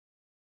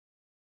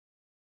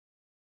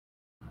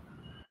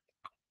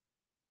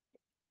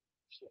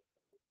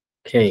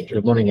Okay,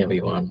 good morning,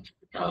 everyone.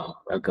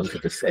 Welcome to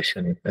this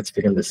session. Let's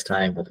begin this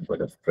time with a word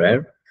of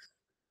prayer,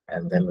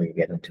 and then we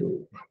get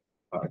into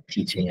our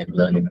teaching and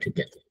learning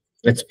together.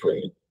 Let's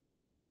pray.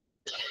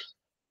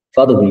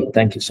 Father, we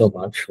thank you so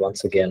much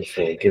once again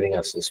for giving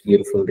us this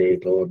beautiful day,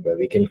 Lord, where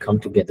we can come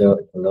together,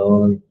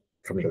 learn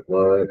from the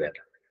Word, and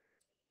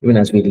even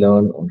as we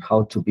learn on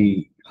how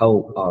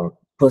our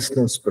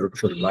personal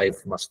spiritual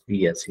life must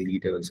be as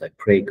leaders, I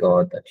pray,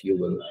 God, that you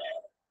will,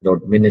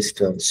 Lord,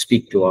 minister and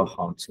speak to our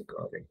hearts, O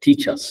God, and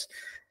teach us,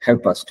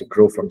 help us to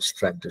grow from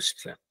strength to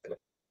strength.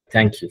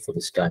 Thank you for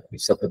this time. We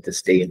submit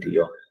this day into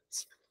your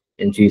hands.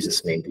 In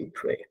Jesus' name we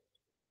pray.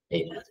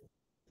 Amen.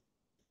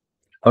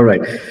 All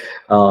right.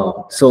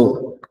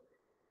 So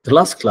the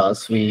last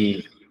class,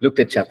 we looked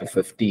at chapter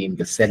 15,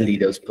 the cell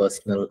leader's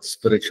personal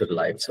spiritual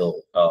life.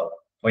 So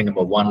point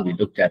number one, we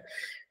looked at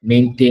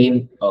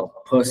maintain a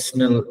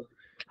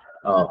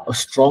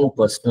strong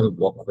personal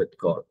walk with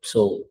God.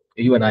 So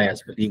you and I,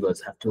 as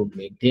believers, have to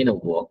maintain a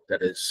walk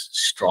that is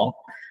strong.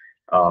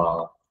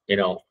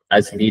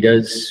 As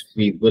leaders,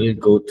 we will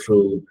go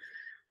through,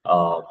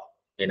 uh,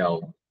 you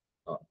know,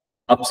 uh,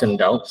 ups and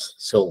downs.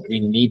 So we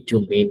need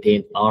to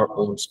maintain our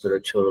own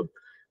spiritual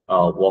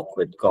walk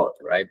with God,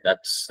 right?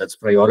 That's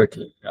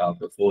priority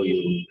before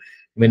you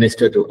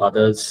minister to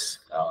others.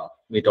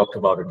 We talked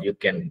about it.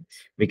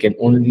 We can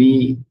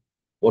only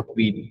what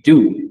we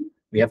do.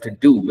 We have to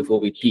do before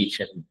we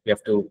teach, and we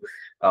have to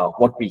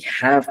what we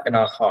have in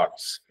our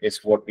hearts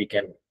is what we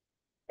can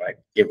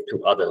give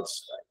to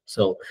others. Right?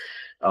 So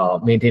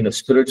maintain a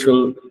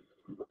spiritual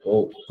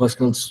or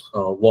personal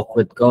walk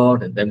with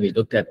God, and then we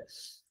looked at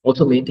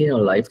also maintain a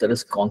life that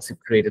is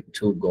consecrated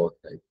to God.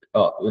 Right?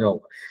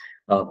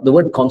 The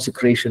word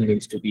consecration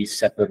means to be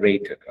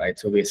separated, right?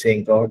 So we're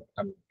saying, God,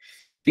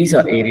 these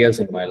are areas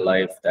in my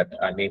life that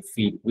I may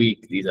feel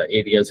weak. These are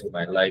areas in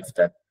my life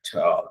that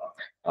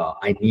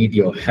I need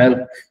your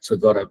help. So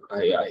God,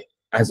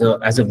 as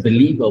a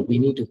believer, we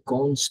need to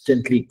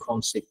constantly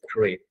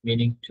consecrate,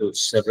 meaning to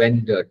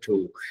surrender,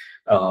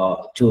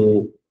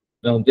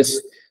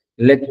 just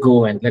let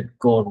go and let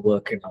God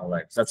work in our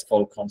lives. That's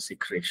called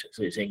consecration.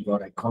 So you're saying,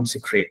 God, I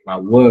consecrate my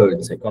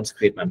words, I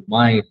consecrate my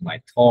mind, my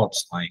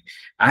thoughts, my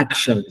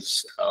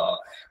actions,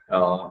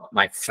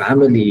 my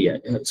family.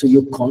 So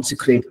you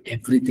consecrate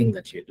everything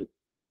that you do.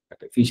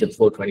 At Ephesians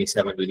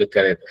 4:27, we look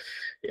at it.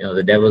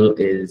 The devil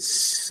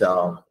is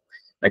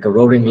like a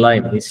roaring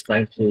lion. He's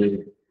trying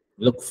to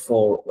look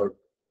for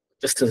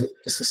just a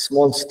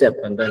small step,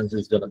 and then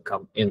he's going to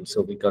come in.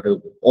 So we got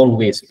to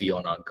always be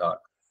on our guard.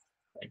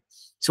 Right?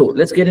 So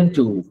let's get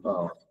into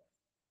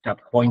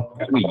point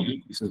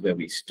 3. This is where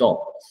we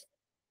stop.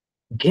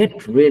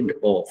 Get rid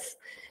of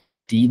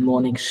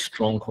demonic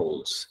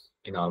strongholds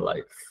in our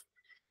life.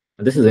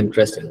 And this is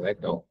interesting, right?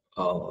 Now,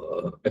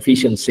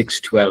 Ephesians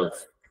 6:12.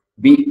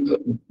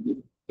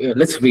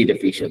 Let's read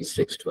Ephesians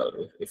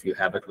 6:12. If you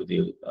have it with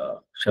you,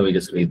 shall we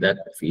just read that?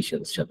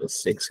 Ephesians chapter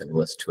 6 and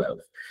verse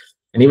 12.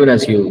 And even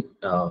as you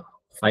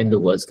find the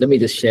words, let me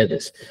just share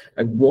this.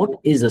 And what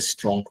is a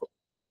stronghold?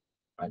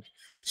 Right?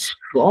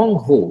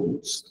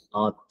 Strongholds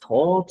are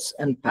thoughts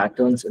and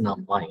patterns in our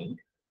mind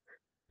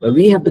where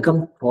we have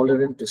become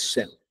tolerant to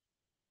sin,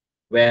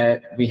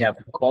 where we have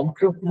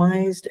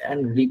compromised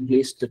and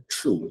replaced the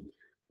truth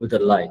with a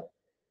lie.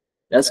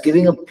 That's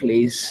giving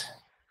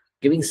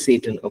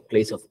Satan a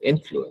place of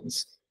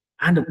influence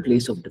and a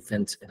place of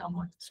defense in our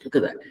minds. Look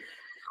at that,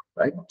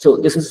 right? So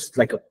this is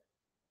like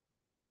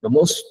the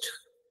most,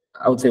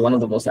 I would say, one of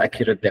the most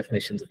accurate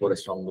definitions of what a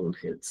stronghold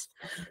is.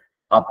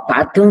 Are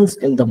patterns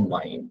in the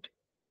mind,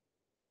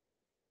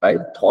 right?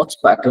 Thoughts,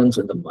 patterns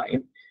in the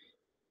mind,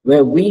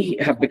 where we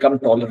have become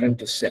tolerant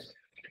to sin,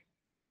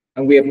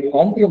 and we have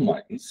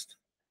compromised,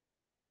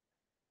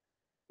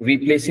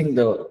 replacing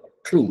the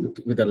truth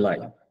with a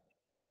lie.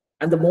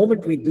 And the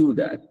moment we do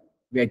that,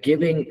 we are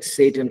giving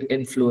Satan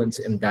influence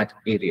in that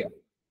area,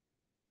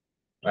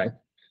 right?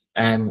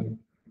 And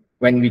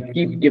when we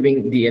keep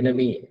giving the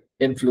enemy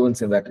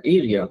influence in that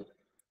area,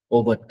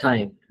 over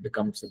time it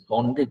becomes a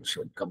bondage,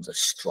 it becomes a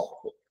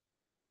stronghold.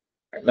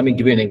 Right? Let me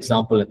give you an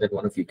example, and then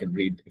one of you can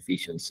read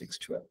Ephesians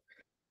 6:12.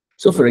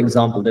 So, for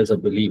example, there's a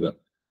believer,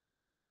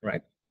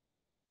 right?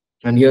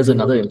 And here's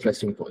another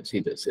interesting point. See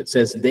this. It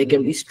says there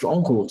can be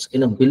strongholds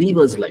in a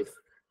believer's life,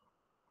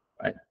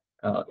 right?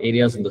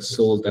 Areas in the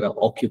soul that are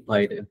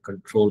occupied and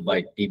controlled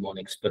by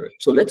demonic spirit.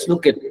 So let's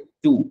look at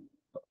two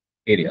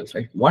areas,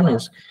 right? One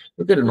is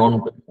look at a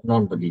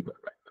non-believer,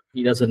 right?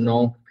 He doesn't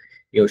know,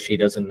 he or she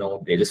doesn't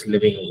know. They're just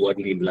living a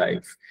worldly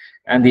life,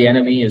 and the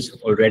enemy is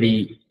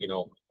already,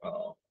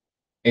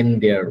 in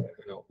their,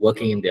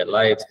 working in their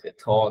lives, their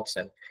thoughts,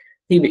 and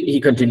he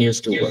continues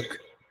to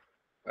work,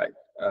 right?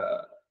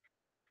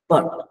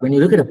 But when you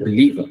look at a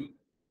believer,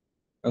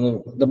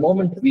 the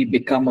moment we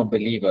become a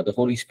believer, the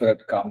Holy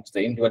Spirit comes,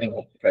 the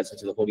indwelling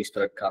presence of the Holy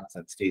Spirit comes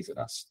and stays in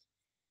us.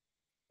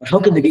 How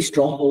can there be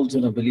strongholds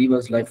in a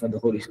believer's life when the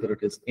Holy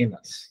Spirit is in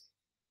us?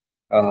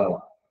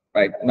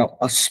 Right now,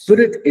 our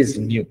spirit is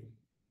new,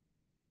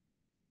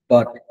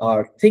 but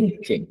our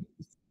thinking,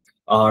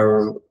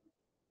 our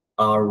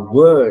our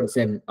words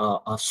and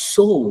our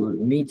soul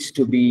needs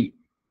to be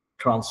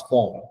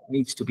transformed,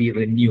 needs to be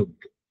renewed.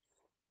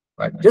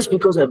 Right? Just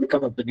because I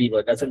become a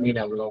believer doesn't mean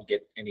I will not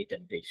get any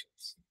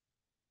temptations.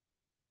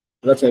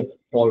 That's why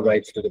Paul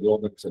writes to the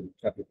Romans in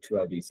chapter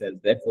 12. He says,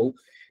 therefore,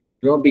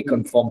 do not be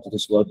conformed to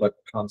this world, but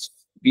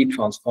be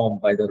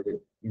transformed by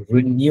the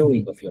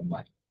renewing of your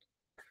mind.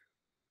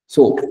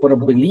 So for a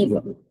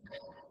believer,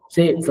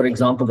 say, for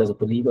example, there's a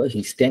believer,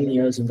 he's 10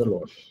 years in the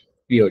Lord,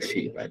 he or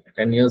she, right?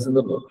 10 years in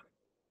the Lord.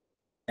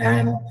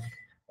 And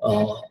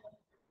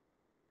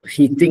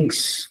he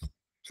thinks,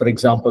 for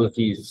example,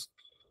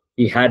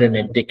 he had an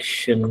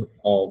addiction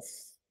of,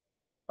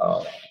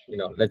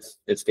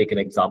 let's take an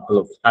example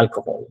of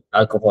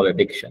alcohol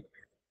addiction,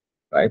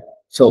 right?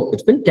 So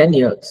it's been 10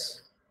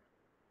 years,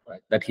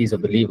 right, that he's a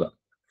believer.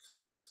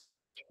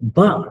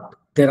 But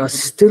there are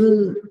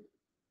still,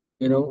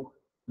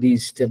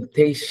 these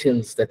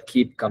temptations that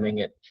keep coming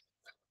in.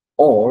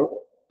 Or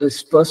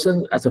this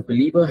person as a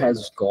believer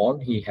has gone,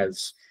 he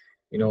has,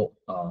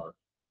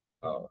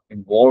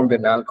 involved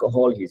in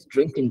alcohol, he's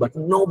drinking, but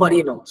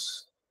nobody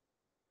knows.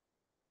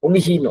 Only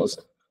he knows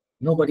it.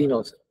 Nobody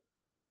knows it,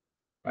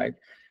 right?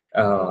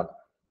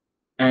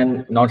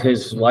 And not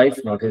his wife,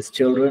 not his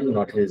children,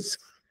 not his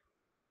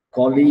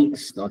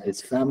colleagues, not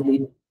his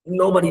family.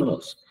 Nobody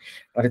knows,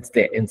 but it's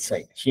there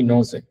inside. He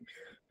knows it.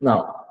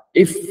 Now,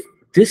 if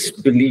this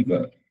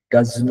believer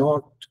does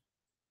not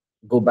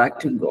go back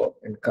to God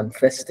and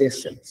confess their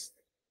sins,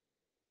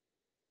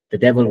 the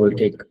devil will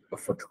take a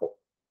foothold.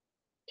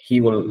 He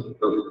will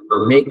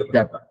make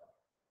that,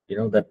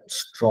 that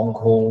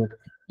stronghold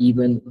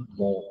even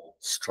more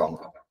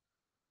stronger,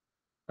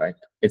 right?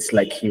 It's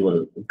like he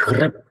will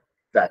grip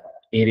that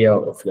area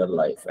of your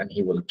life and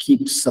he will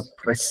keep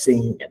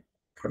suppressing and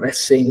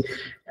pressing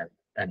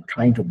and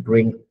trying to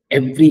bring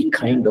every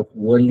kind of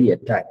worldly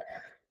attack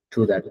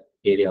to that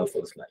area of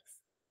his life,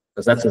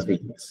 because that's his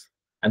weakness.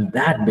 And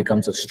that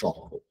becomes a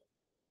stronghold.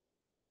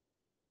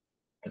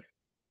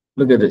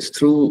 Look at this.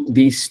 Through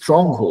these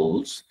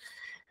strongholds,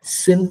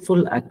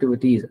 sinful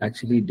activity is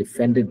actually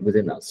defended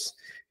within us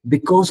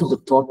because of the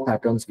thought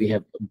patterns we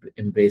have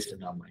embraced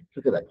in our mind.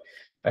 Look at that,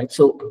 right?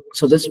 So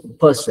this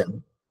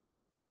person,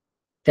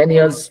 10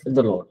 years in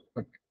the Lord,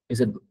 but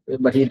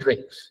he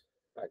drinks.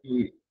 Right?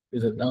 He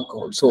is an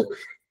alcohol. So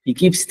he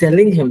keeps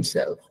telling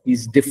himself,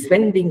 he's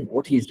defending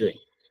what he's doing,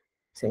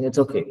 saying it's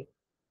okay.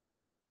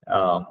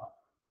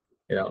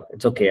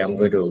 It's okay. I'm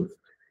going to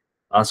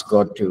ask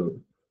God to,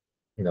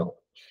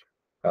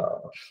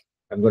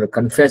 I'm going to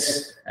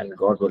confess, and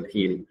God will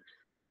heal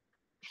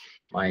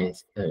my,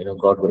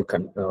 God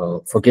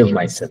will forgive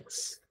my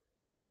sins.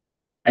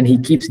 And he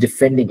keeps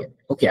defending it.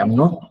 Okay, I'm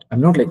not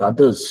like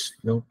others.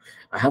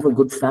 I have a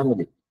good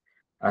family.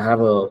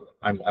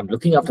 I'm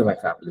looking after my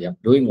family. I'm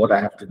doing what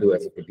I have to do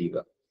as a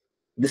believer.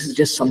 This is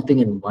just something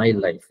in my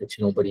life which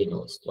nobody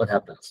knows. What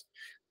happens?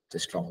 It's a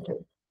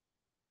stronghold.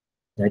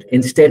 Right?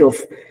 Instead of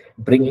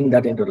bringing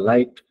that into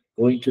light,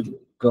 going to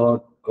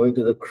God, going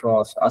to the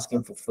cross,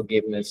 asking for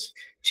forgiveness,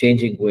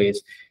 changing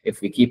ways,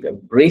 if we keep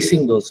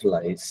embracing those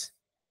lies,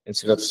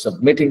 instead of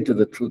submitting to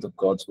the truth of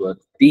God's word,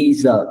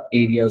 these are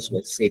areas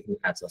where Satan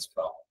has us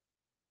bound.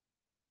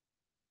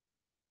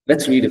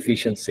 Let's read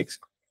Ephesians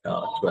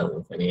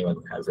 6:12, if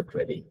anyone has it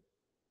ready.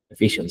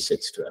 Ephesians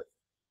 6:12.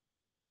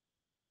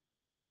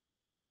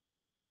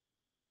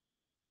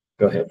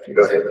 Go ahead.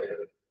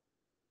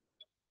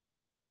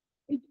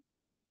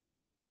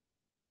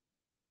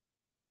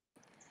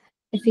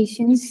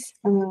 Ephesians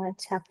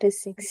chapter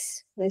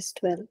 6, verse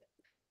 12.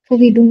 For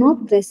we do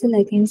not wrestle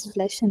against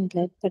flesh and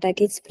blood, but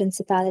against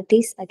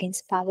principalities,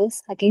 against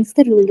powers, against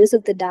the rulers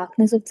of the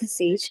darkness of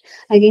this age,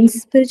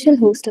 against spiritual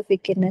host of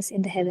wickedness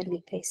in the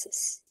heavenly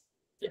places.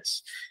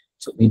 Yes.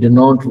 So we do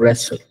not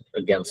wrestle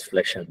against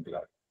flesh and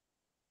blood.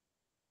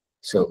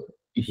 So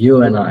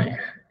you and I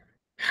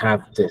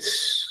have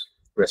this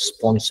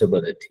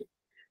responsibility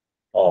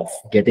of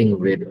getting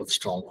rid of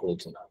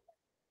strongholds in our life.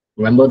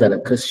 Remember that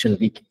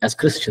as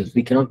Christians,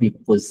 we cannot be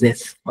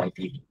possessed by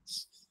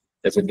demons.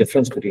 There's a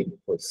difference between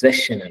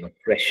possession and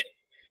oppression.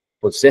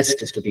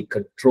 Possessed is to be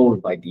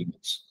controlled by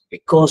demons.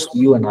 Because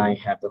you and I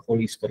have the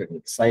Holy Spirit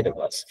inside of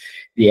us,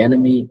 the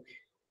enemy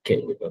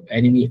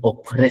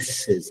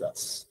oppresses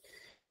us.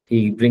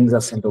 He brings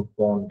us into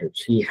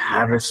bondage. He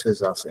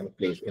harasses us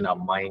in our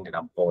mind and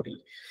our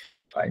body,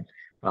 right?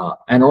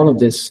 And all of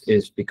this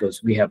is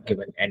because we have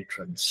given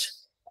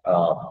entrance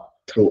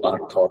through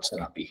our thoughts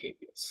and our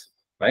behaviors,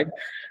 right?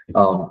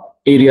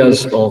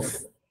 Areas of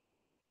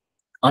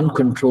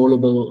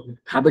uncontrollable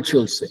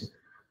habitual sin,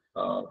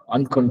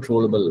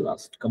 uncontrollable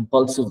lust,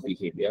 compulsive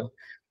behavior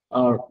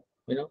are,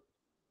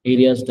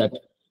 areas that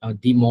are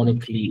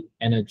demonically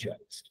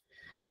energized.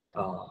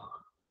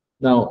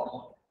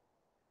 Now,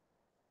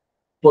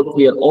 what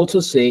we are also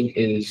saying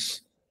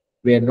is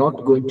we are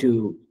not going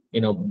to,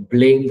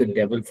 blame the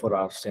devil for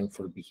our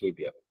sinful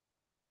behavior.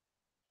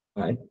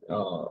 Right?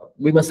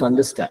 We must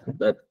understand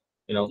that,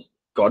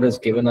 God has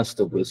given us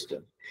the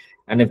wisdom.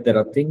 And if there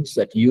are things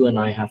that you and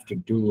I have to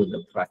do in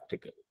the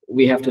practical,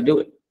 we have to do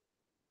it.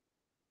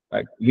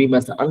 right? We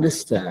must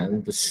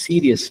understand the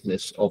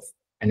seriousness of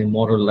an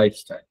immoral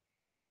lifestyle,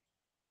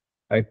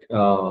 right?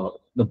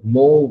 The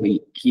more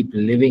we keep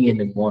living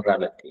in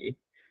immorality,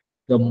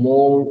 the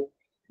more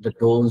the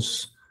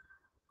doors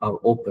are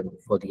open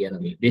for the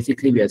enemy.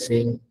 Basically, we are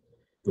saying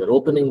we're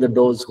opening the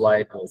doors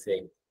wide. We're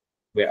saying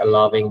we're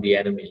allowing the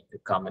enemy to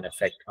come and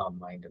affect our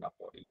mind and our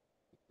body,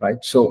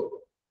 right?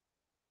 So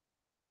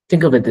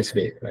think of it this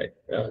way, right?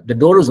 The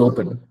door is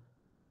open.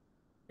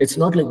 It's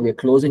not like we're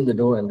closing the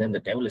door and then the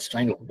devil is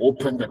trying to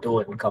open the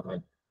door and come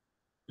in.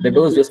 The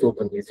door is just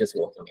open. He's just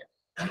walking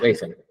in. Very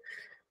simple,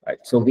 right?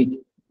 So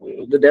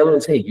the devil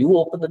will say, "You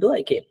open the door,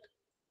 I can't."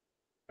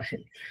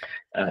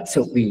 Right?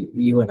 So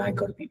you and I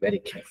got to be very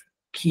careful.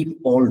 Keep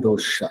all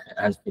doors shut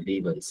as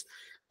believers,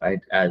 right?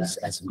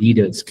 As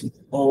leaders, keep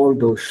all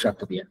doors shut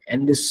to the end.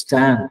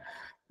 Understand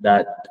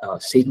that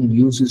Satan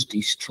uses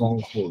these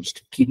strongholds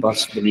to keep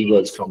us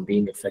believers from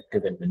being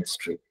effective in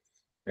ministry,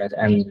 right?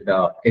 And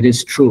it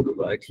is true,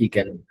 right? He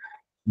can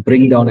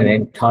bring down an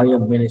entire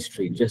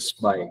ministry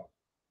just by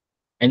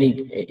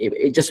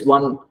just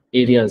one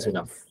area is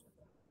enough.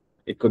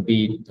 It could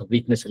be a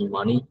weakness in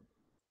money.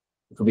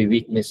 It could be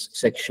weakness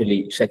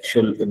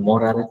sexual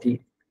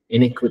immorality,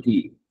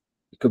 iniquity.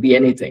 It could be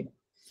anything,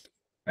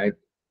 right?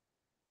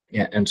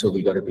 Yeah, and so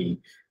we got to be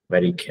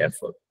very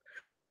careful,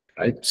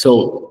 right?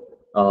 So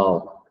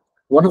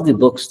one of the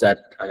books that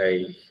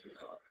I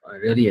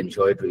really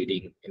enjoyed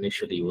reading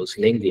initially was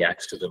Laying the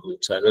Axe to the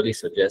Root. So I really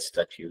suggest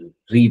that you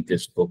read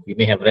this book. You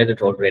may have read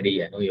it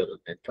already. I know you're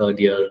in third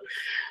year,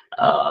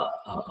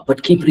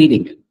 but keep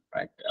reading it,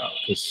 right?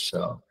 Because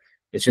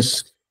it's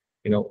just,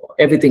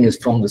 everything is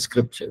from the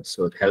scriptures.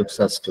 So it helps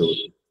us to,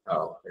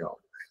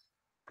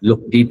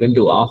 look deep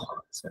into our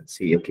hearts and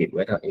see, okay,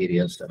 where are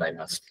areas that I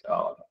must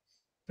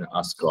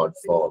ask God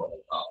for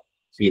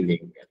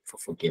healing and for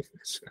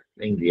forgiveness,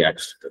 laying the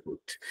axe to the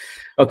root.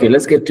 Okay,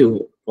 let's get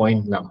to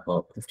point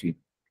number 15.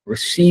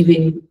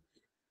 Receiving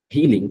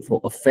healing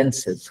for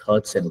offenses,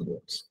 hurts, and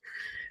wounds.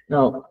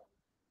 Now,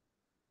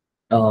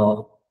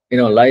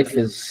 life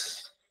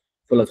is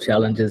full of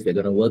challenges. We're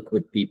going to work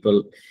with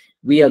people.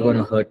 We are going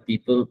to hurt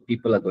people.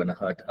 People are going to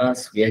hurt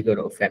us. We are going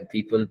to offend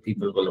people.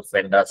 People will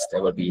offend us.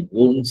 There will be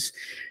wounds,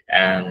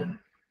 and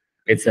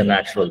it's a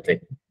natural thing,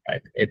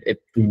 right?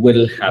 It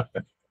will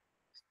happen.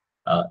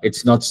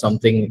 It's not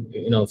something,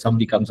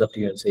 somebody comes up to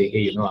you and say,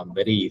 hey, I'm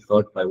very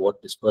hurt by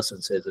what this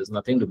person says. There's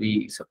nothing to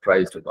be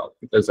surprised about,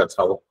 because that's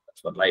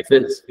what life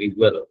is. We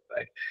will,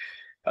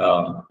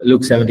 right?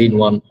 Luke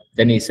 17:1.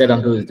 Then he said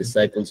unto his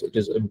disciples, it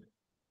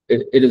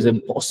is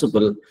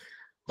impossible,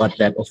 but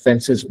that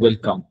offenses will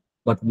come.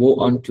 But woe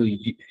unto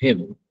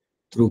him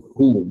through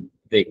whom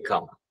they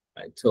come.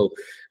 Right? So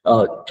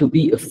to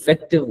be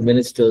effective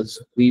ministers,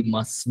 we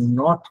must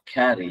not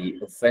carry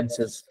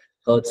offenses,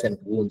 hurts, and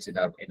wounds in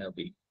our inner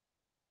being.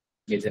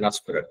 Is in our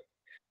spirit.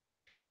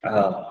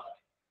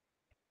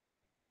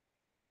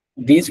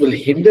 These will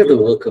hinder the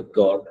work of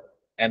God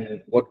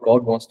and what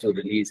God wants to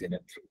release in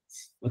and through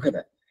us. Look at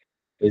that.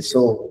 It's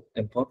so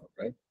important,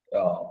 right?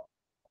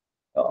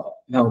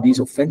 Now, these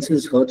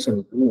offenses, hurts,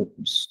 and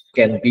wounds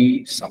can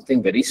be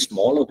something very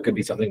small, or it could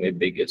be something very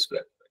big as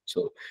well. Right?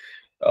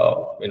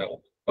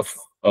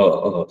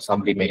 So,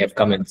 somebody may have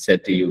come and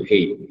said to you,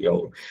 hey,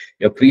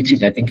 you're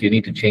preaching, I think you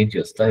need to change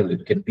your style.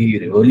 It can be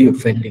really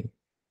offending.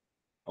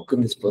 How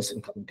can this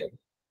person come and tell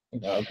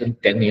me? I've been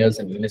 10 years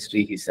in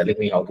ministry. He's telling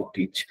me how to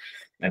teach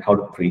and how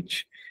to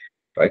preach,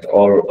 right?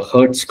 Or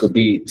hurts could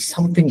be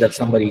something that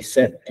somebody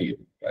said to you,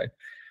 right?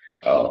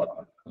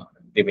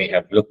 They may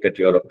have looked at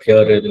your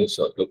appearance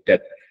or looked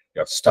at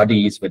your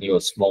studies when you were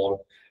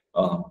small.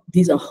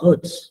 These are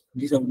hurts.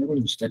 These are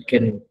wounds that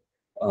can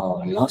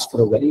last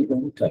for a very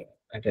long time.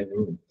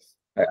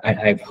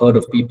 I've heard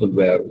of people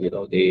where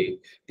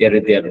they're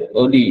in their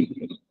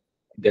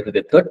they're in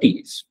their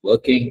 30s,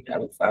 working,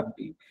 have a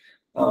family.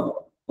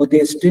 But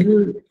they're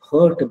still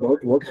hurt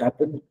about what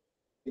happened,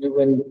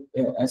 when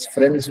as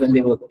friends when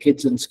they were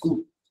kids in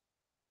school.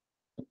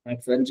 My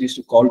friends used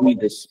to call me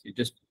this.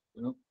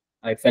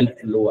 I felt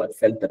low. I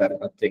felt that I'm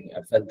nothing.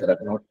 I felt that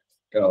I'm not,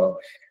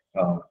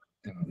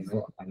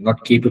 I'm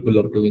not capable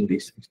of doing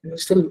these things.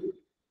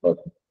 Uh,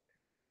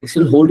 they're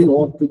still holding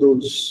on to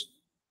those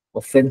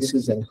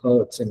offenses and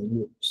hurts and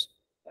wounds.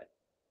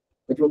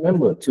 But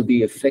remember, to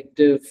be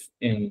effective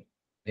in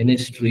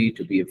ministry,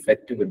 to be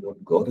effective in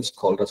what God has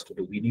called us to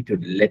do, we need to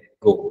let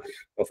go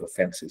of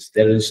offenses.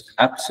 There is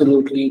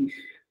absolutely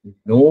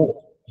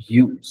no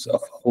use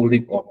of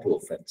holding on to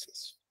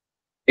offenses.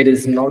 It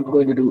is not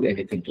going to do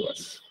anything to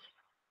us.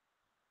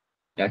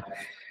 Okay?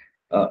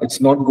 It's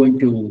not going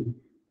to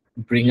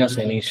bring us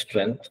any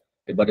strength,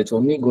 but it's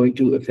only going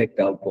to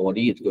affect our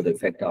body. It's going to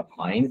affect our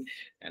mind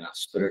and our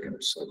spirit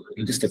and soul.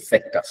 It'll just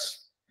affect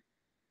us.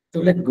 So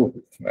let go,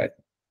 right?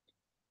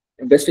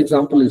 The best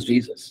example is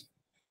Jesus,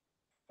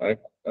 right?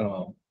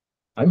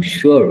 I'm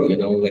sure,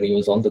 when he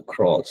was on the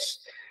cross,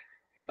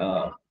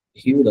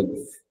 he would have,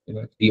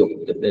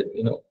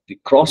 the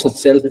cross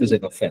itself is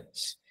an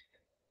offense.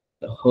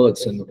 The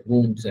hurts and the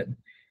wounds, and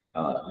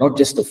not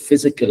just the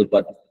physical,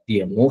 but the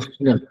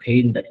emotional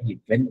pain that he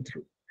went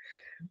through.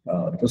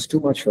 It was too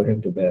much for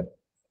him to bear.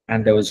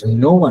 And there was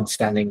no one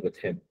standing with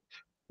him.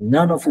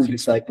 None of his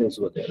disciples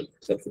were there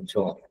except for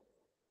John.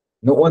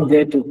 No one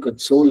there to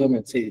console him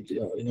and say,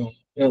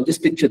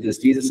 just picture this.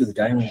 Jesus is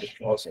dying on the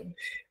cross, and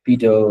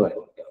Peter and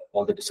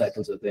all the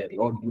disciples are there.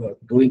 Lord, you are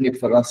doing it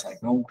for us. I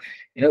know,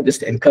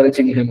 just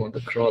encouraging him on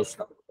the cross.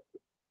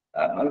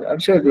 I'm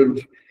sure it will.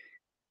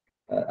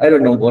 I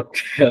don't know what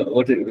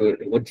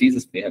what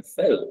Jesus may have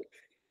felt,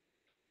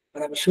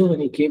 but I'm sure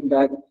when he came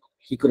back,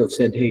 he could have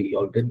said, "Hey,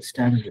 y'all didn't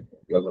stand with me.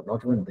 You were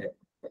not even there."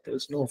 But there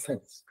was no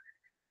offense.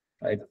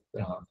 Right?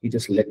 He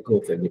just let go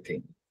of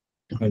everything.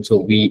 And so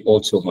we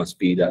also must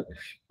be that,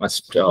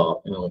 must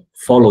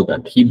follow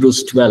that.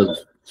 Hebrews 12,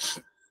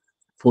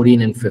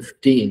 14 and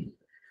 15.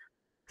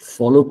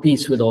 Follow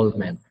peace with all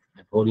men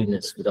and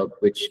holiness, without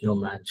which no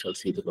man shall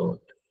see the Lord.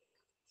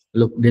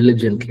 Look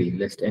diligently,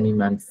 lest any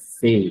man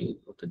fail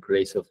of the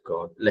grace of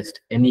God,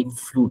 lest any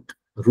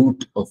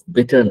root of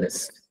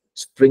bitterness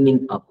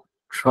springing up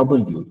trouble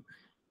you,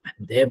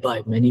 and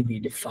thereby many be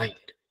defiled.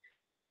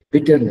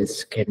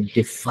 Bitterness can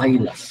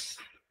defile us.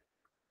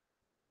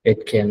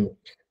 It can,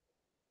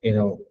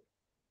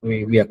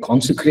 we are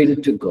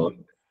consecrated to God,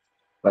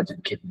 but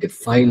it can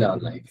defile our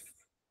life.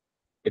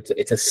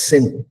 It's a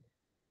sin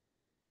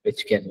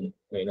which can,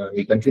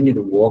 we continue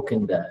to walk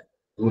in that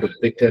root of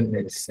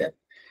bitterness and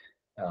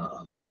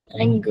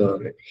anger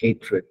and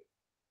hatred.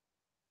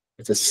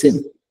 It's a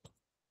sin.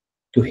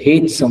 To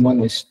hate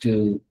someone is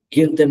to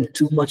give them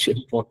too much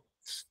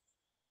importance.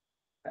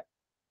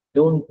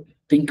 Don't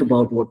think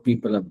about what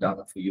people have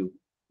done for you.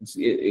 It's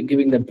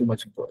giving them too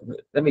much importance.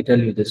 Let me tell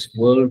you, this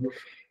world,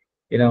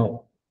 I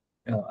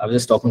was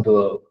just talking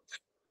to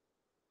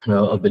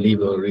a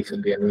believer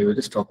recently, and we were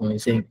just talking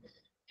and saying,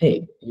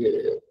 hey,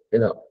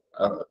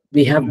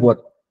 we have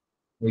what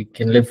we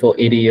can live for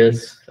 80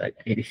 years, right?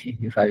 80,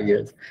 85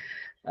 years.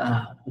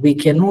 We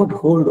cannot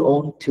hold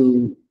on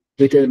to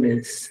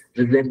bitterness,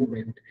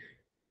 resentment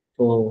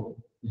for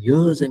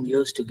years and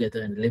years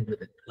together and live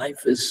with it.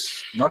 Life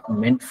is not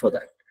meant for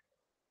that.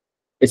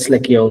 It's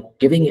like you're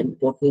giving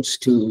importance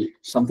to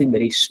something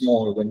very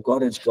small when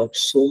God has got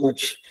so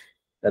much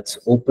that's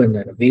open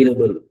and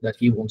available that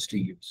He wants to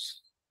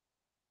use.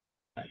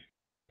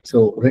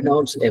 So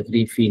renounce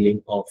every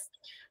feeling of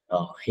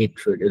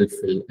hatred, ill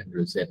will, and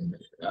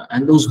resentment,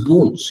 and those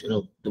wounds.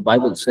 The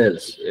Bible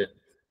says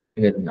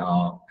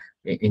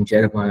in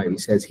Jeremiah, He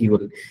says He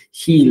will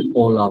heal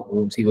all our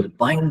wounds. He will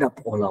bind up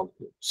all our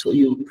wounds. So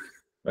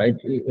right,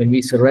 when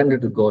we surrender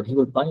to God, He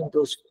will bind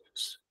those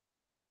wounds.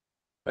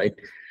 Right.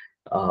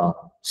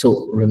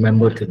 So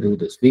remember to do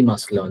this. We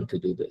must learn to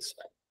do this.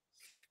 Right?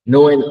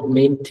 Know and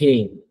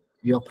maintain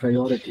your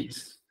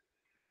priorities.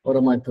 What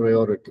are my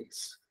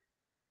priorities?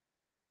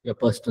 Your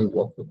personal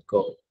walk with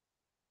God,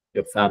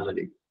 your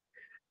family,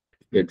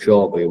 your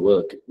job, your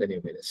work, then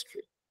your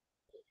ministry.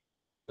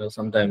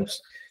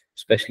 Sometimes,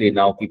 especially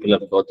now, people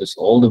have got this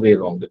all the way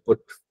wrong. They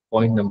put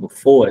point number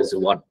 4 as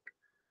 1.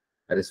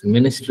 That is,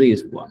 ministry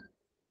is 1,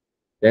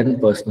 then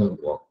personal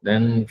walk,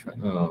 then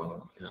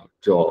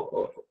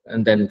job,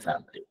 and then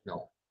family.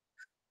 No.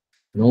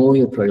 Know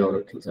your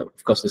priorities.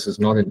 Of course, this is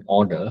not in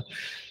order,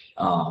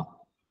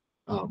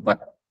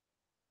 but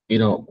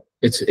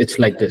it's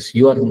like this.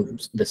 You are in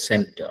the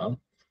center,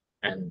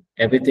 and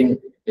everything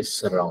is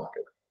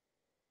surrounded.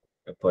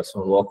 Your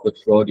personal walk with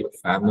God, your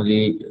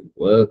family, your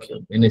work, your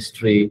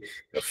ministry,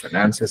 your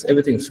finances,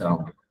 everything's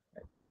surrounded.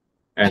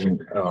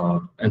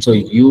 And so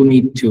you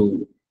need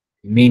to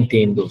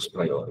maintain those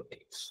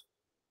priorities.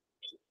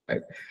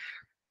 Right?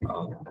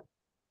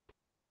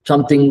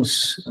 Some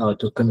things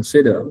to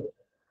consider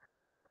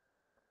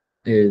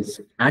is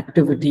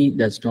activity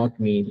does not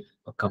mean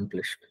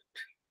accomplishment.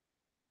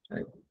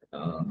 Right?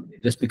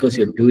 Just because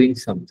you're doing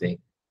something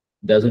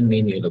doesn't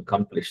mean you'll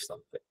accomplish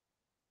something.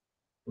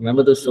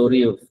 Remember the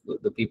story of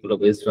the people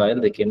of Israel?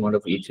 They came out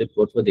of Egypt.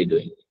 What were they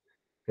doing?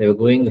 They were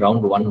going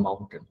around one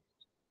mountain.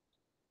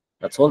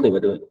 That's all they were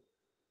doing.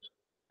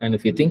 And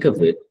if you think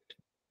of it,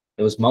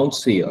 there was Mount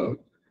Seir,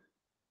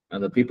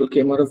 and the people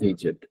came out of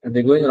Egypt, and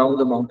they're going around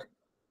the mountain.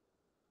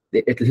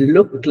 It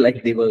looked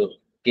like they were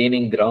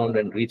gaining ground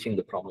and reaching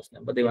the promised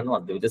land, but they were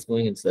not. They were just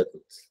going in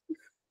circles.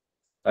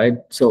 Right?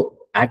 So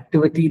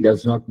activity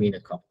does not mean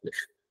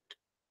accomplishment.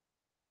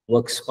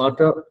 Work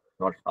smarter,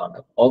 not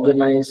harder.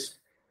 Organize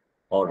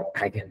or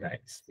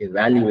agonize.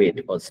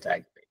 Evaluate or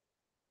stagnate.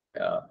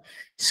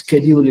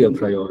 Schedule your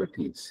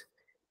priorities.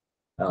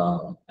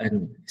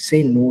 And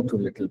say no to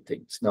little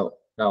things.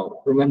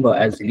 Now, remember,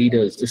 as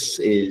leaders, this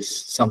is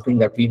something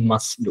that we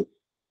must do.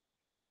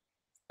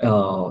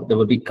 There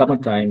will come a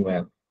time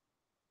where,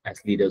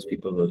 as leaders,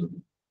 people will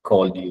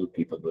call you,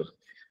 people will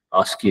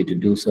ask you to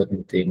do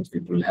certain things,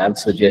 people will have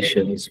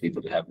suggestions,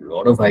 people have a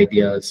lot of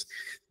ideas,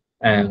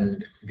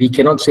 and we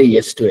cannot say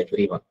yes to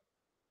everyone.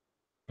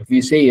 If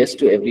we say yes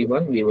to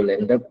everyone, we will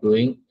end up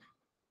doing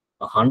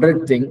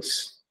 100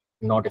 things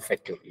not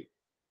effectively.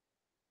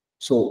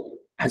 So,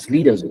 as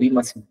leaders, we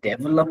must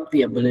develop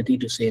the ability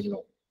to say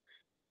no.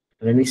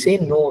 And when we say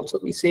no, also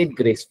we say it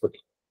gracefully.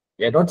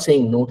 You're not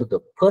saying no to the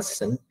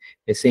person,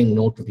 you're saying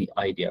no to the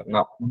idea.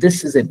 Now,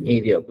 this is an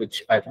area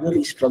which I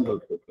really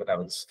struggled with when I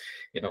was,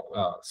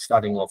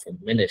 starting off in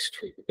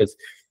ministry, because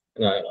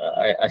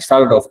I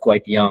started off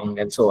quite young,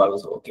 and so I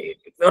was okay.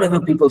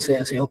 Whatever people say,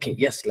 I say, okay,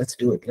 yes, let's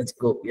do it, let's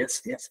go,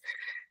 yes, yes.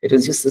 It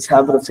was just this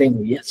habit of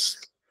saying yes.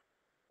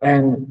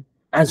 And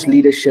as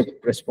leadership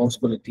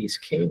responsibilities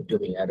came to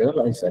me, I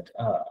realized that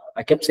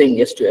I kept saying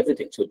yes to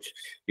everything. So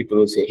people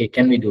would say, "Hey,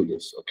 can we do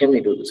this? Or can we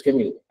do this? Can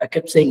we?" I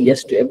kept saying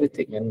yes to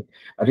everything, and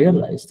I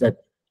realized that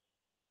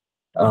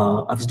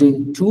I was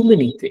doing too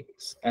many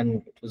things,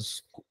 and it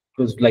was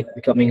like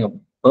becoming a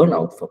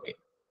burnout for me.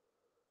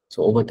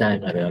 So over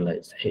time, I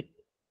realized, hey,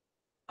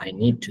 I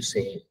need to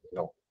say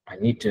no. I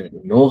need to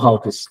know how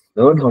to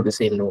learn how to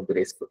say no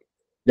gracefully.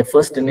 The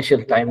first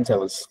initial times, I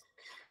was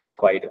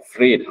quite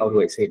afraid. How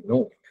do I say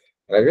no?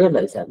 But I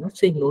realized I'm not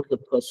saying no to the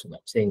person. I'm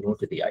saying no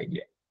to the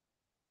idea,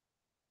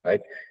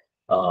 right?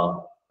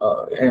 Uh,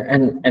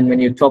 and when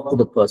you talk to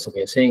the person,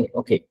 you're saying,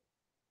 okay,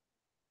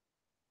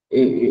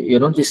 you're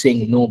not just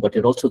saying no, but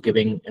you're also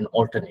giving an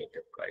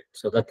alternative, right?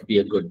 So that could be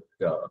a good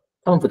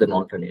come up with an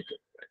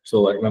alternative. Right?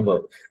 So I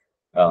remember,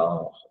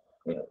 uh,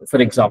 for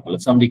example,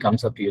 if somebody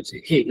comes up to you and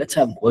say, "Hey, let's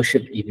have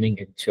worship evening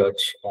in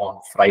church on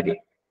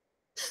Friday,"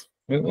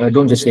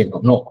 don't just say no.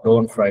 No, no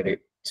on Friday.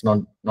 It's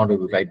not a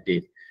right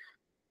day.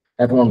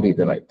 That won't be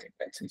the right thing.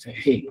 Right? So say,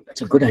 hey,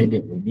 that's a good idea.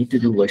 We need to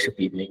do worship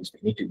evenings. We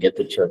need to get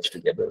the church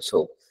together.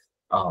 So,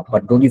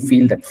 but don't you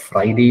feel that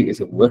Friday is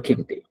a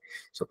working day?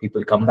 So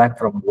people come back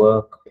from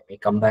work. They may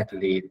come back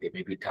late. They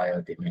may be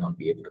tired. They may not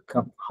be able to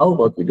come. How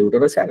about we do it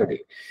on a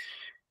Saturday?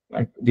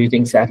 Right? Do you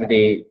think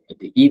Saturday at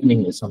the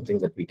evening is something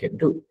that we can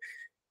do?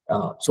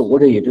 So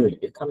what are you doing?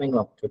 You're coming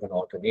up with an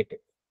alternative,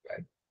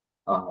 right?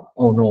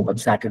 Oh no, but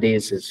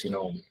Saturdays is,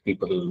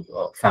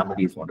 people,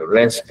 families want to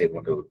rest, they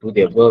want to do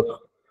their work,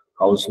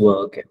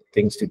 housework, and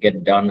things to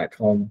get done at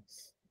home.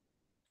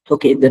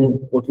 Okay, then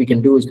what we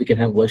can do is we can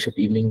have worship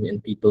evening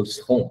in people's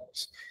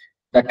homes.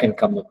 That can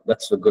come up,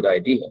 that's a good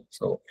idea.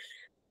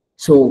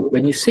 So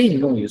when you say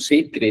no, you say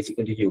it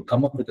gracefully, you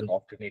come up with an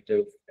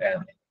alternative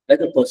and let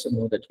the person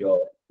know that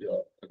you're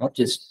not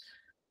just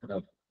kind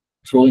of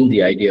throwing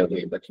the idea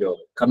away, but you're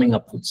coming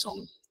up with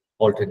some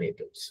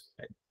alternatives.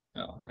 Right?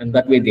 And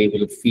that way they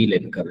will feel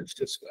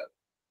encouraged as well.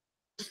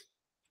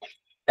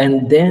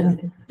 And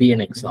then be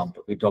an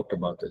example. We talked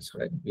about this,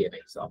 right? Be an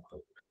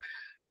example.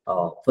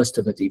 1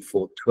 Timothy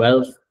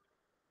 4:12.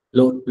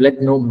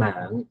 Let no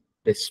man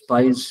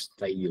despise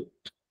thy youth,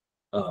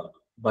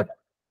 but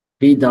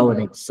be thou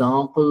an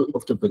example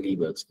of the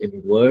believers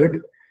in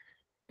word,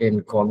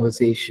 in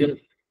conversation,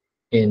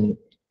 in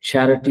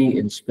charity,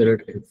 in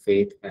spirit, in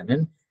faith, and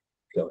in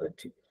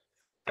purity.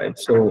 Right.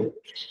 So,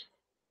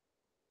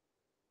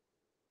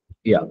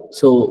 yeah.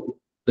 So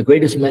the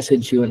greatest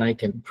message you and I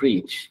can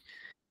preach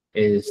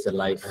is the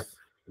life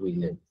we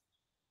live.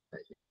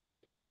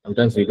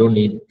 Sometimes we don't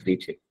need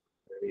preaching.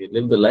 You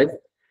live the life.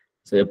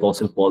 So the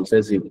Apostle Paul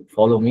says, "You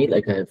follow me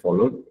like I have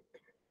followed.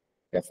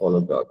 I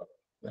follow God."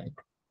 Right.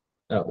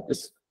 Now,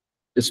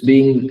 this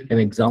being an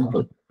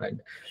example, right?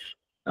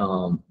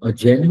 A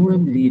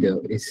genuine leader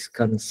is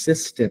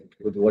consistent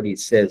with what he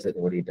says and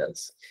what he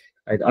does.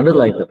 I'd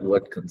underline that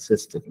word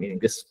consistent, meaning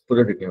just put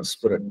it in your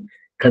spirit.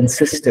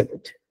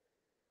 Consistent,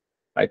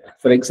 right?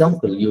 For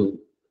example, you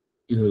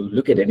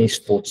look at any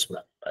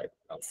sportsman, right?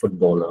 A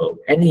footballer,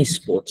 any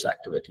sports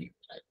activity,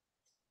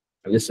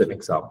 right? Just an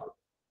example.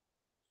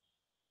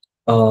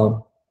 Uh,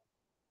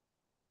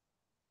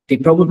 they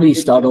probably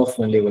start off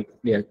when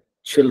they are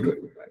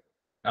children, right?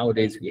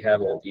 Nowadays we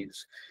have all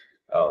these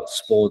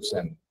sports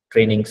and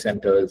training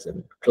centers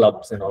and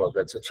clubs and all of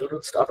that. So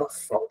children start off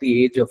from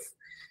the age of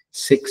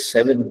 6,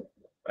 7,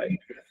 right?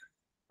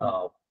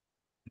 Uh,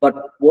 but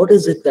what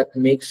is it that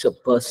makes a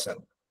person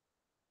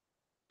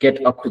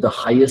get up to the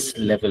highest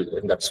level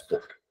in that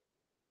sport?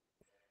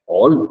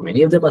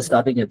 Many of them are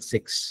starting at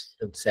 6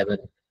 and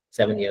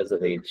 7 years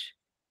of age.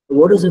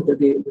 What is it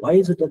that why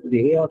is it that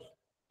they are,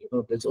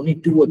 there's only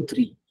 2 or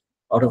 3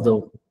 out of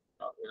the,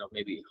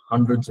 maybe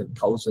hundreds and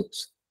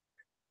thousands,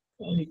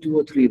 only 2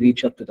 or 3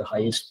 reach up to the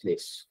highest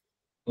place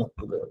of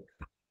the world.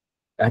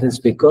 That is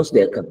because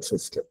they are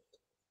consistent.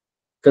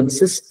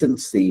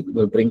 Consistency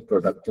will bring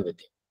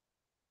productivity.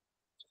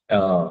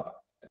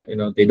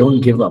 They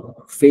don't give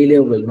up.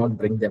 Failure will not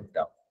bring them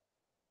down.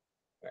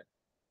 Right?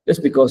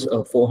 Just because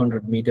a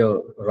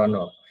 400-meter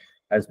runner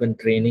has been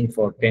training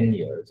for 10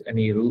 years and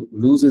he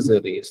loses a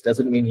race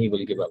doesn't mean he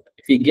will give up.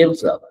 If he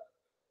gives up,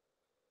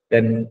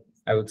 then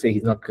I would say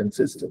he's not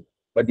consistent.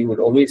 But you would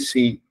always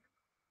see,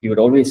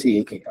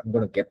 okay, I'm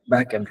going to get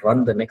back and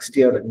run the next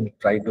year and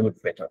try to do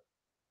it better.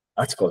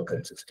 That's called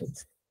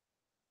consistency,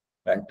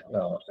 right?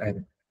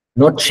 And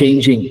not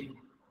changing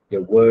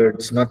your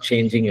words, not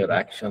changing your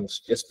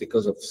actions just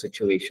because of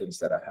situations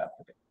that are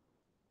happening.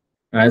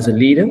 As a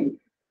leader,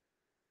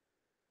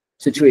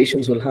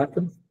 situations will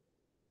happen,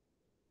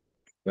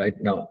 right?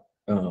 Now,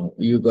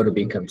 you got to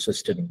be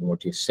consistent in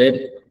what you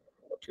said,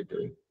 what you're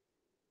doing.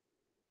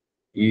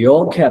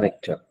 Your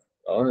character,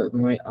 or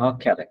our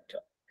character,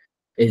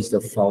 is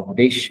the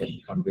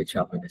foundation on which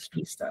our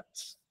ministry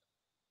stands.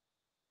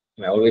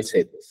 And I always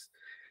say this.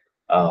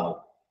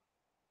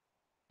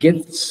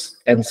 Gifts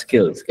and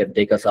skills can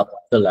take us up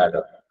the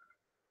ladder,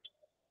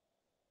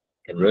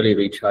 can really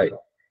reach high,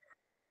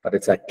 but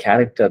it's our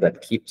character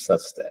that keeps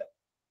us there.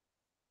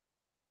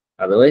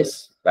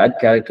 Otherwise, bad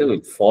character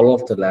will fall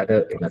off the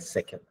ladder in a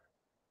second.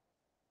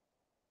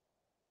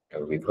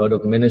 We've heard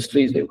of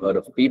ministries, we've heard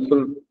of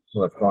people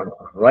who have gone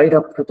right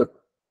up to the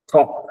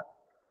top,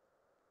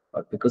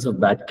 but because of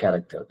bad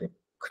character, they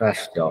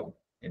crash down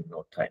in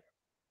no time.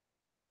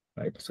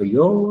 Right?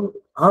 So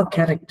our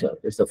character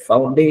is the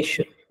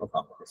foundation of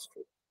our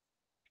ministry.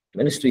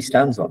 Ministry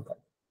stands on that.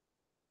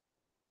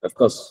 Of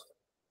course,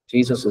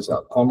 Jesus is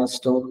our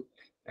cornerstone,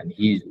 and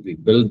we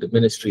build the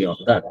ministry on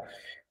that.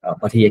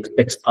 But he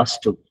expects us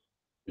to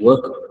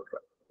work on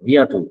it. We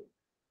are to.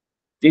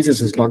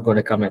 Jesus is not going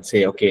to come and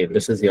say, okay,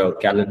 this is your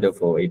calendar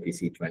for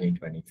APC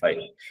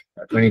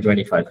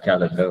 2025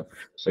 calendar.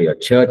 So your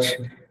church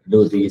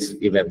do these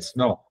events.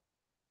 No,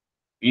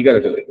 we got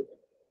to do it.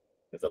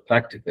 It's a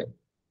practical.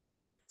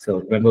 So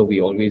remember, we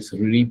always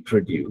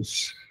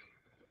reproduce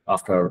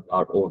after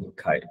our own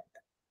kind.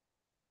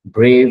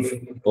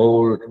 Brave,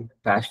 bold,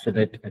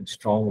 passionate, and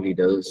strong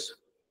leaders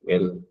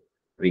will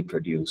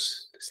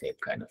reproduce the same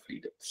kind of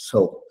leaders.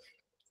 So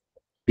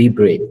be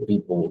brave, be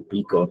bold,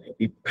 be godly,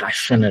 be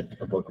passionate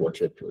about what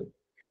you're doing.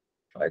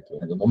 Right?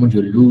 And the moment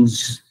you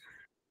lose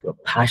your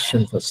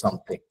passion for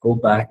something, go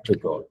back to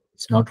God.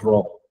 It's not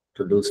wrong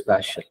to lose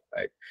passion,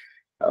 right?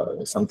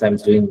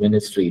 Sometimes doing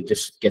ministry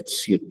just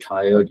gets you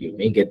tired. You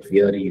may get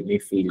weary. You may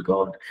feel,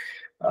 God,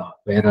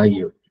 where are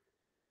you?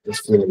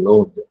 Just feel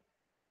alone.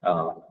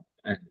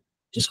 And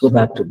just go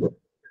back to God.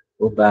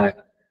 Go back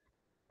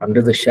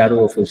under the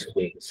shadow of His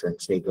wings and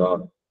say,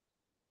 God,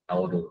 I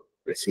want to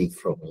receive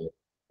from you.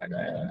 And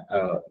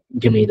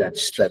give me that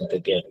strength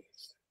again,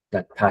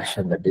 that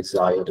passion, that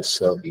desire to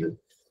serve you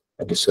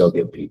and to serve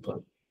your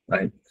people,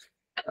 right?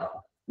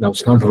 Now,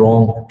 it's not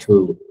wrong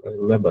to,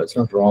 remember, it's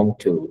not wrong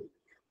to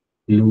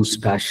lose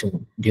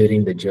passion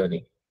during the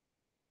journey.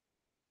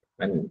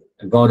 And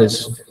God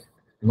is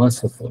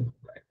merciful,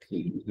 right?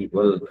 He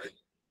will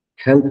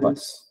help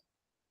us.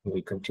 He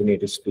will continue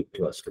to speak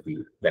to us to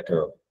be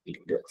better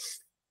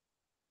leaders,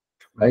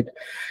 right?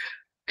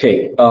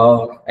 Okay,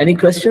 any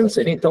questions,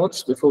 any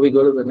thoughts before we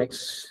go to the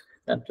next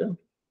chapter?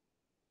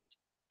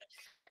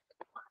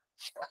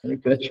 Any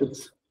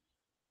questions?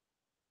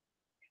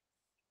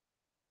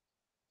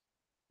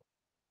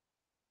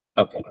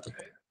 Okay.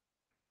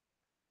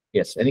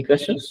 Yes, any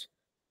questions?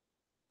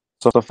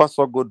 So far,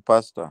 so good,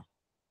 Pastor.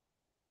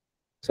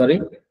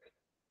 Sorry?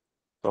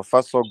 So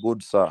far, so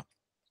good, sir.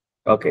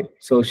 Okay,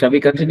 so shall we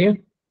continue?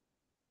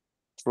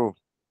 True.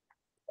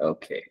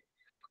 Okay,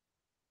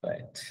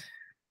 right.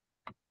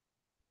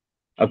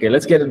 Okay,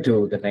 let's get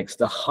into the next,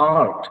 the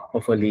heart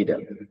of a leader.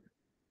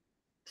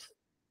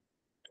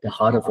 The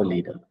heart of a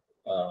leader.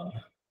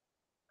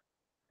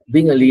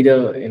 Being a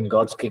leader in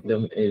God's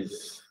kingdom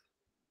is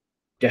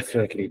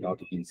definitely not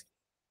easy.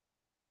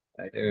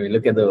 Right? And you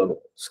look at the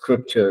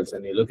scriptures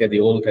and you look at the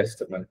Old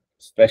Testament,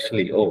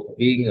 especially,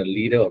 being a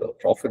leader or a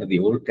prophet of the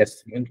Old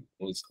Testament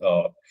was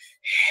a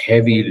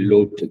heavy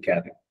load to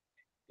carry.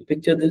 You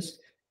picture this?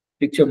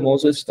 Picture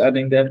Moses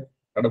standing there in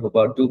front of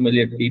about 2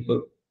 million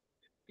people.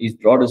 He's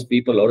brought his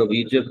people out of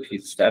Egypt.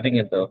 He's standing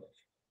at the,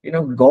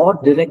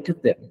 God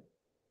directed them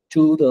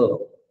to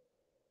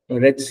the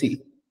Red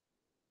Sea.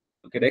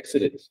 Look at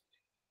Exodus.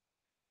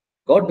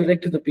 God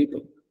directed the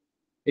people.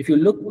 If you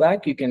look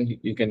back, you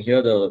can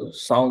hear the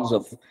sounds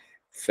of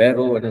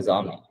Pharaoh and his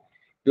army.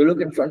 You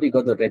look in front, you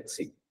got the Red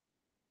Sea.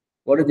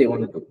 What did they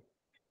want to do?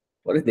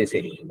 What did they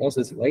say?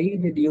 Moses, why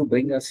did you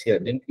bring us here?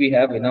 Didn't we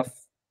have enough?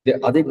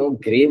 Are there no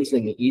graves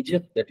in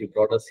Egypt that you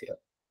brought us here?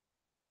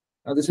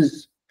 Now, this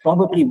is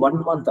probably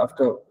 1 month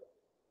after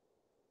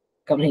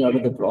coming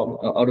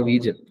out of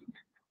Egypt.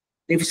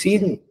 They've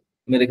seen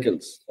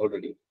miracles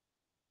already.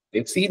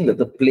 They've seen that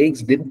the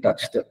plagues didn't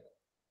touch them.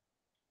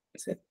 I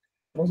said,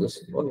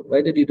 Moses,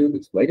 why did you do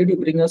this? Why did you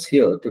bring us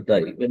here to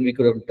die when we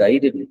could have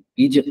died in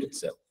Egypt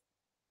itself?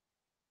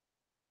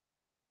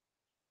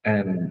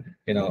 And,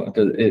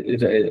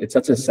 it's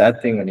such a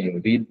sad thing when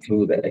you read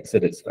through the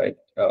Exodus, right?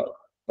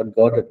 But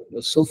God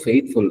was so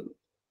faithful.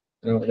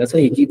 That's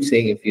why He keeps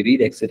saying, if you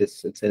read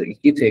Exodus, He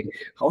keeps saying,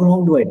 how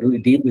long do I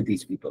deal with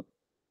these people?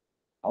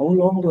 How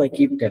long do I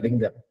keep telling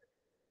them?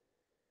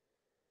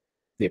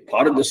 They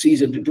parted the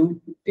seas into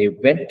two. They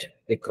went,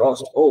 they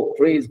crossed. Oh,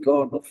 praise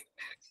God.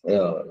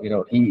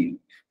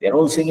 They're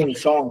all singing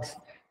songs.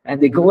 And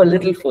they go a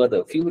little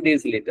further. A few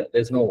days later,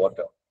 there's no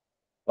water.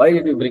 Why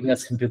did you bring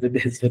us into the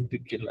desert to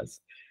kill us?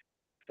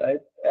 Right?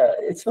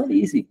 It's not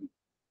easy.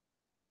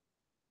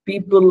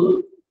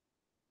 People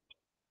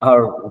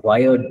are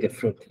wired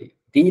differently.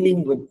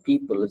 Dealing with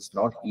people is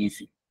not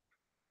easy.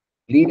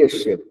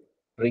 Leadership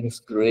brings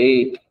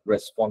great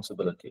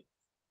responsibility.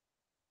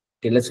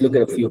 Okay, let's look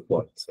at a few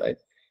points, right?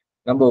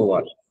 Number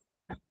one,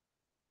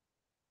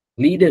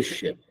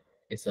 leadership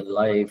is a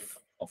life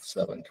of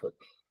servanthood.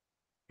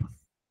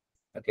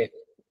 Okay.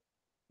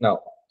 Now,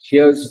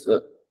 here's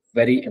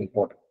very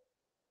important.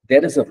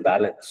 There is a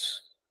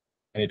balance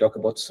when you talk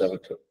about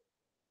servanthood.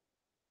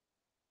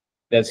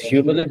 There's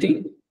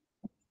humility,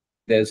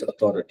 there's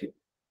authority,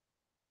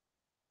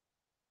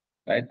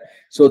 right?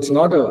 So it's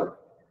not a,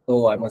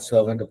 oh, I'm a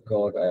servant of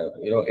God,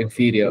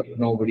 inferior.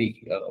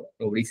 Nobody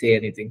say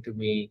anything to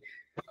me.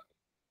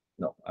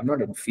 No, I'm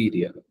not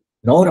inferior,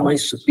 nor am I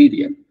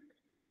superior.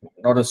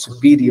 Not a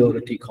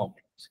superiority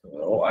complex.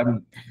 Oh,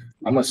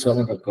 I'm a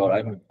servant of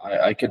God.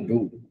 I can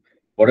do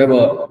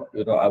whatever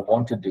I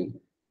want to do.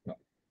 No.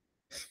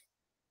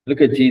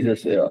 Look at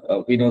Jesus.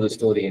 We know the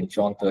story in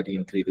John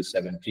 13,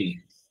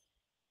 3-17.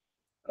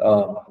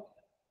 Uh,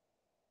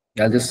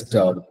 I'll just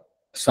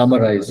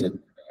summarize it,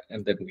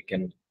 and then we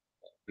can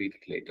read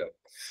it later.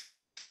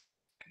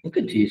 Look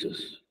at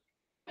Jesus.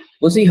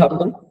 Was he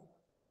humble?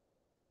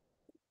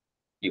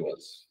 He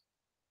was.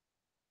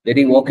 Did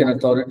he walk in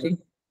authority?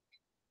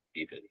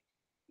 He did.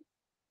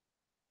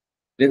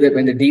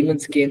 When the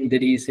demons came,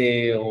 did he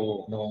say,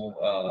 "Oh no,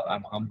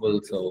 I'm humble,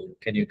 so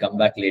can you come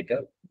back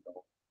later"?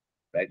 No.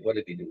 Right? What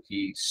did he do?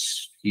 He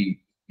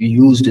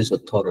used his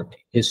authority,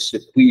 his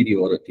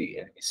superiority,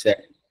 and he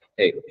said,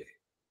 "Hey,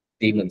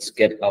 demons,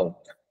 get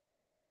out,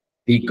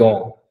 be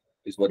gone,"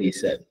 is what he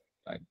said.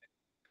 Right?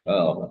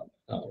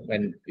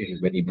 When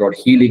he brought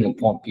healing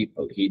upon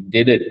people, he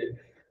did it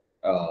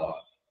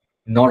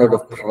not out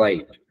of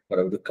pride, but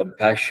out of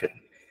compassion,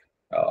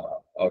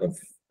 out of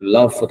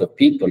love for the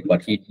people.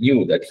 But he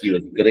knew that he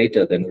was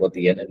greater than what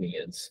the enemy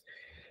is.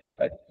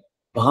 Right?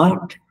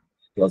 But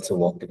he also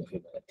walked in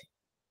humility.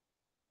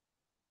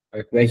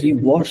 Right? Where he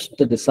washed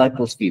the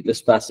disciples' feet.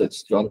 This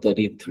passage, John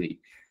 13:3.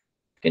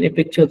 Can you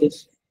picture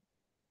this?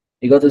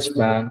 You got this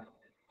man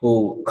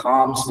who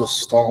calms the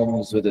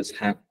storms with his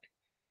hand,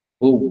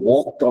 who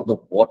walked on the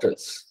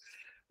waters,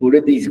 who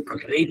did these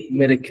great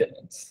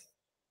miracles.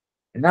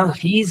 And now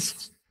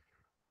he's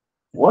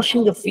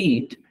washing the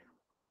feet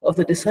of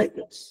the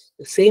disciples,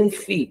 the same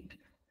feet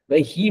where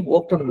he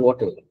walked on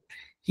water.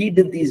 He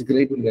did these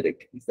great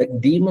miracles.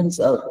 Like demons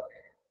are,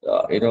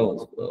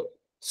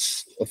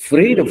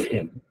 afraid of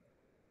him.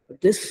 But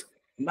this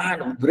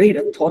man of great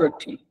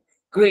authority,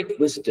 great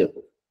wisdom,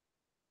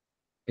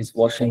 is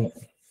washing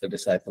the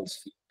disciples'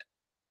 feet.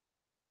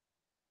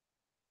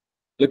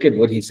 Look at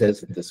what he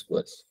says in this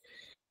verse.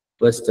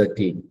 Verse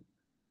 13.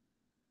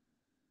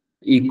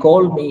 Ye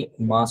call me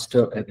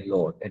Master and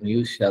Lord, and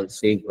you shall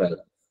say, well,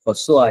 for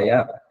so I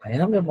am. I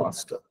am your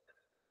Master.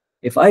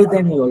 If I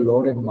then, your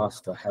Lord and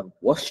Master, have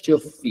washed your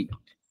feet,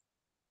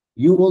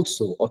 you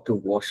also ought to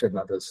wash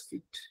another's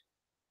feet.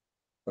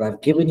 For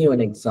I've given you an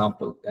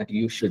example that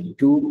you should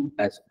do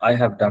as I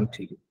have done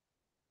to you.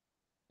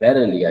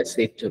 Verily, I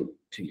say to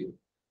you,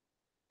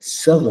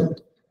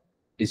 servant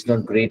is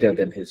not greater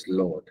than his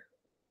Lord,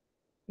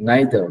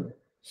 neither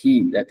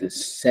he that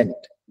is sent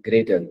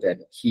greater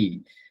than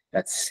he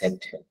that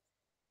sent him.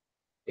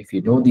 If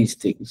you know these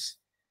things,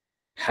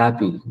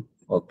 happy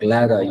or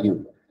glad are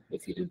you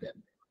if you do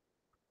them.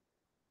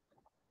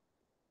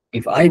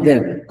 If I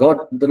then,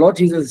 the Lord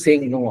Jesus is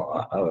saying,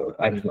 no,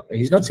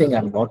 he's not saying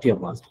I'm not your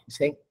master. He's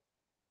saying,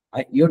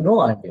 you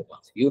know I'm your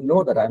master. You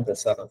know that I'm the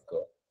Son of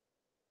God.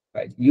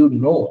 Right? You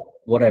know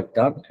what I've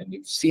done, and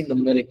you've seen the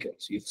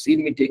miracles. You've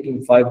seen me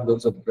taking 5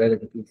 loaves of bread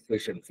and 2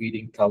 fish and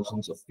feeding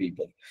thousands of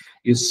people.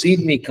 You've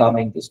seen me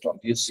calming the storm.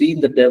 You've seen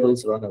the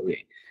devils run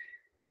away.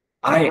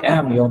 I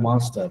am your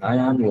master. I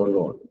am your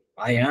Lord.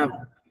 I am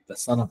the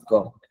Son of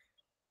God.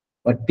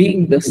 But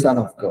being the Son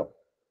of God,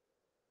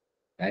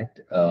 right?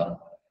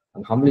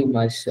 I'm humbling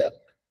myself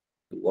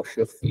to wash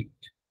your feet.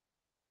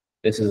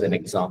 This is an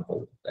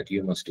example that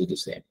you must do the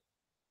same.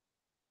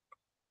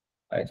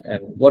 Right?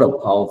 And what a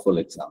powerful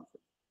example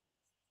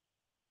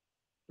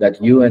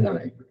that you and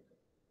I,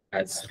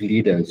 as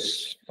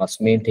leaders, must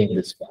maintain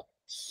this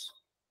balance.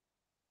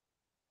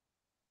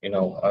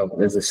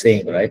 There's a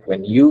saying, right?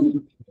 When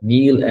you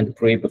kneel and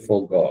pray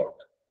before God,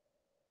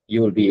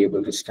 you will be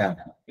able to stand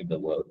in the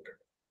world.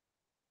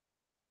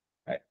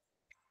 Right?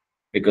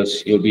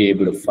 Because you'll be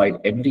able to fight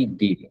every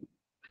demon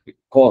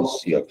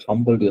because you have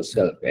humbled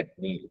yourself and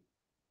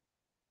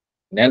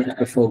knelt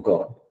before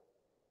God.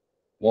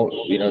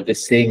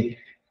 This saying,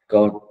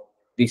 God,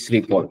 these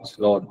 3 points.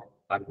 Lord,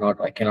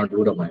 I cannot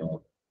do it on my own.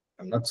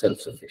 I'm not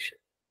self-sufficient.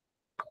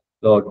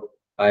 Lord,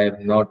 I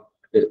am not,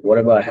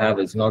 whatever I have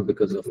is not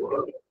because of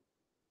you.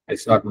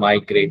 It's not my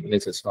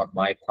greatness. It's not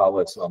my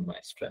power. It's not my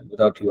strength.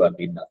 Without you, I've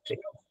been nothing.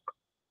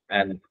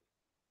 And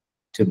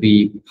to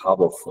be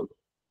powerful,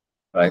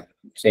 right?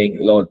 Saying,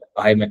 Lord,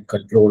 I'm in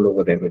control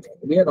over everything.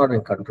 We are not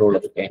in control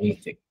of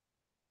anything.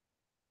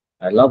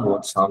 I love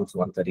what Psalms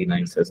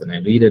 139 says, and I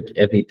read it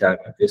every time.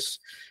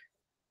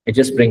 It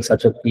just brings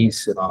such a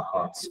peace in our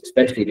hearts,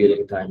 especially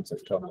during times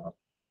of turmoil.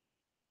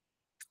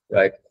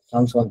 Right?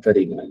 Psalms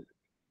 139.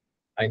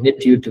 I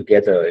knit you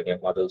together in your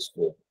mother's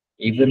womb.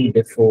 Even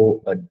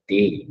before a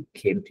day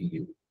came to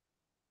you,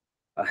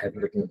 I have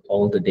written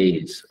all the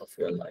days of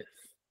your life.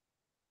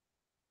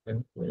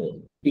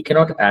 We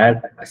cannot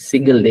add a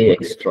single day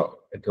extra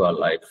into our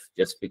life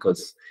just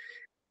because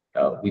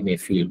we may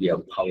feel we are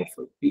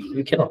powerful.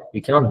 We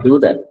cannot do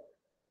that.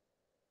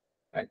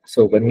 Right?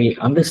 So when we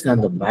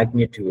understand the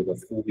magnitude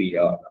of who we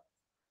are,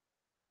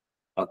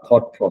 our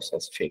thought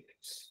process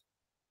changes.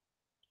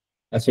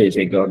 That's why you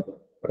say, God,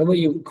 whatever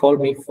you call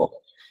me for,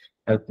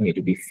 help me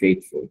to be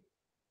faithful,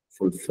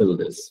 fulfill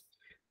this,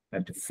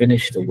 and to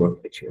finish the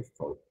work that you have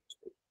called me to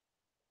do.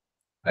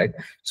 Right?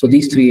 So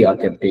these three are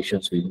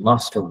temptations we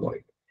must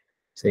avoid.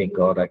 Saying,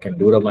 God, I can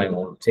do it on my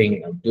own,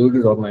 saying I'll do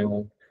it on my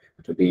own,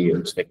 to be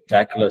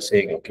spectacular,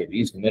 saying, okay,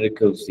 these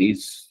miracles,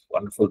 these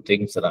wonderful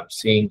things that I'm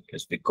seeing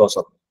is because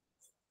of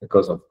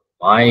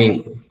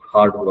my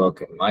hard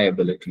work and my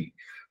ability,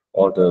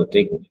 or the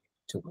thing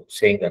to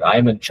saying that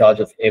I'm in charge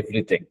of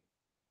everything,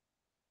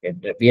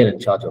 and that we are in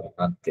charge of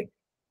nothing.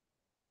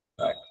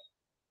 Right?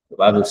 The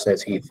Bible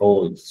says He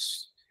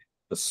holds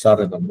the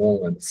sun and the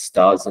moon and the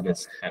stars in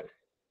His hand.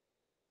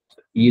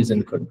 So He is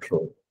in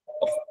control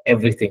of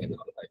everything in our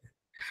life.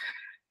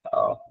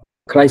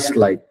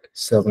 Christ-like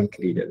servant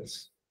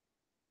leaders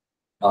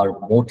are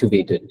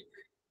motivated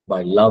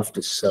by love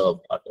to serve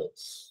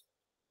others.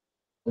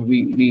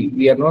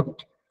 We are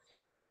not,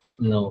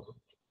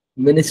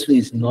 ministry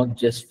is not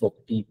just for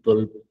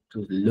people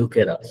to look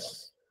at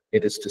us,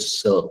 it is to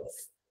serve.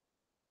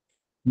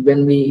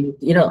 When we,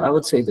 I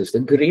would say this, the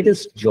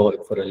greatest joy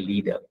for a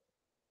leader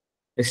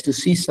is to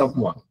see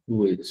someone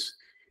who is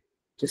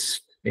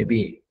just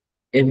maybe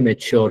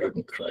immature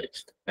in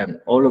Christ,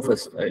 and all of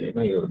us,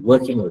 you're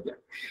working with them,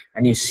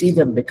 and you see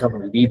them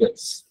become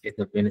leaders in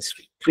the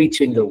ministry,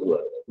 preaching the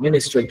word,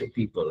 ministering to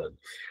people, and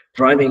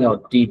driving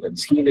out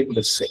demons, healing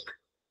the sick.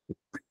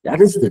 That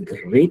is the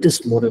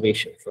greatest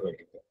motivation for a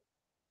leader.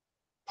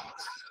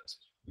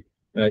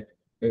 Right?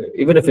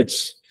 Even if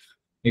it's,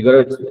 you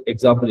got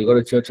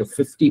a church of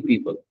 50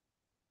 people,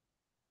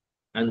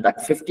 and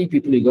that 50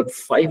 people, you got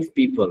 5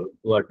 people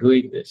who are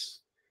doing this,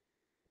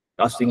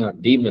 casting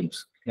out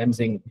demons,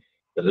 cleansing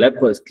the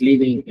lepers,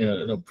 cleaning,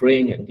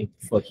 praying and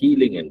for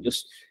healing, and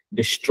just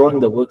destroying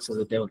the works of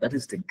the devil. That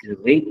is the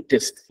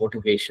greatest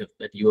motivation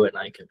that you and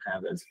I can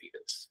have as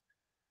leaders.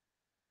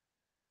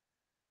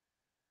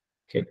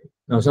 Okay.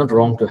 Now, it's not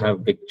wrong to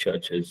have big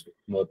churches,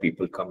 more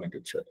people come into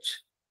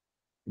church,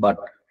 but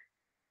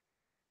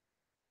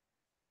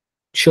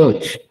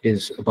church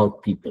is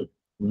about people.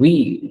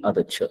 We are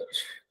the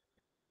church.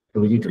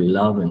 We need to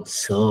love and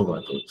serve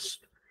others,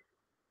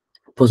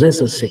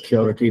 possess a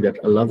security that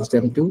allows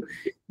them to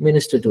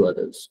minister to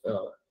others.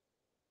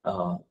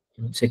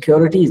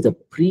 Security is the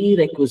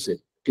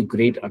prerequisite to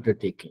great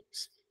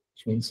undertakings,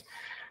 which means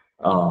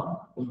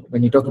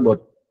when you talk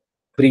about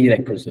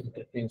prerequisite,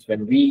 that means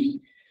when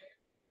we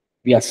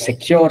are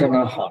secure in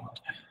our heart,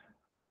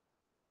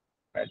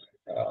 right?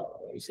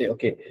 We say,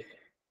 okay,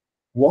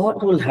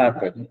 what will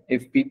happen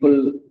if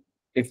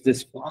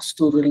this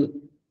pastoral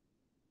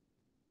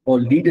or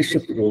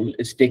leadership role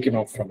is taken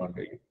off from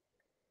under you?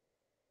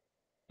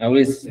 I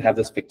always have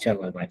this picture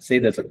in my mind. Say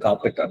there's a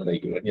carpet under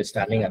you, and you're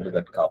standing under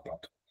that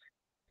carpet.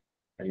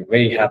 And you're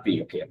very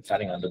happy, okay, I'm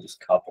standing under this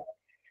carpet.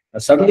 Now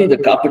suddenly the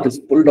carpet is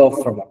pulled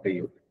off from under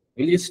you.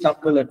 Will you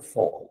stumble and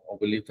fall, or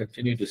will you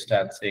continue to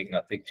stand saying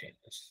nothing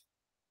changes?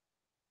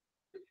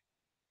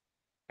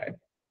 Right?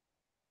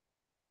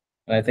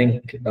 And I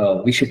think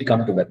we should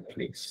come to that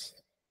place.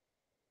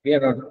 We are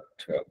not,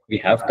 we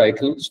have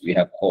titles, we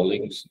have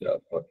callings,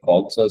 what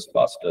calls us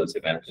pastors,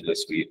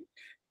 evangelists. We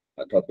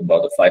are talking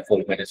about the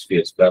fivefold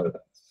ministry as well.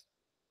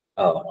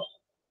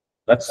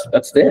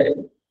 That's there.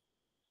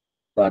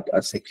 But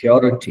our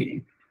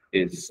security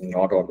is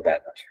not on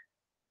that,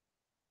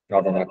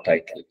 not on our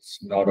titles,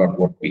 not on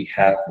what we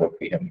have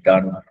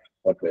done,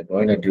 what we're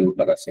going to do,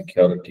 but our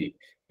security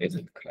is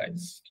in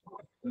Christ.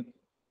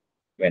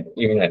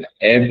 Even when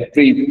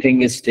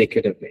everything is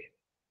taken away,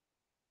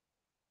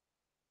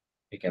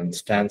 we can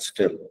stand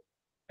still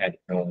and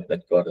know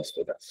that God is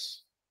with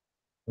us.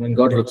 When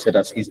God looks at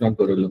us, He's not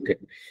going to look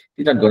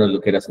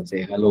at us and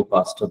say, "Hello,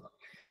 Pastor."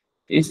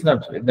 He's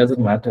not. It doesn't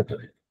matter to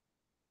Him.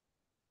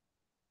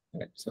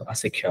 Right? So our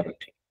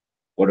security.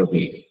 What are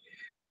we?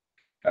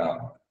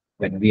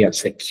 When we are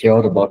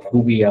secure about who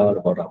we are,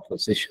 about our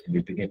position,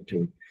 we begin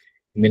to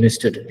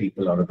minister to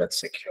people out of that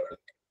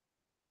security,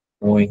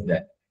 knowing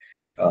that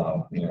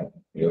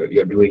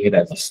you're doing it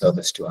as a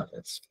service to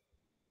others.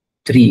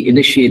 3,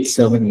 initiate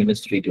servant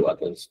ministry to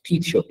others.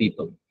 Teach your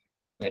people,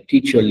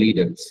 teach your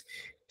leaders,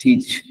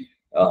 teach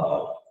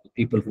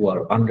people who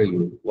are under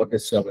you what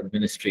is servant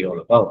ministry all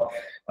about.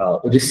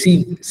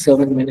 Receive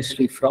servant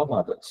ministry from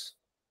others.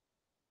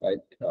 Right?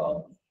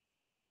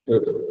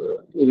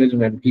 Even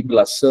when people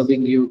are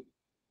serving you,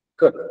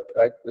 good,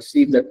 right?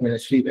 Receive that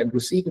ministry and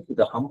receive it with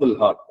a humble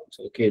heart.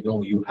 So, okay,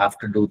 no, you have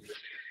to do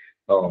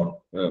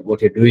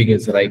what you're doing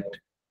is right,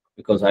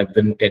 because I've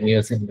been 10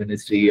 years in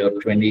ministry or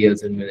 20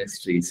 years in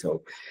ministry.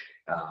 So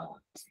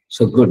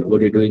good.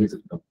 What you're doing is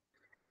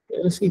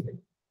receive it.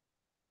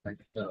 Right?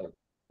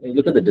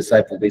 Look at the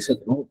disciples. They said,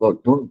 "No,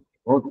 God, don't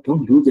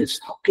do this.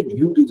 How can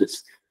you do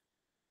this?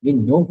 We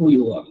know who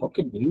you are. How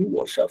can you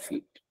wash our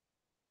feet?"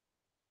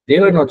 They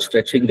were not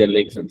stretching their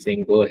legs and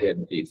saying, "Go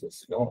ahead,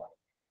 Jesus." No.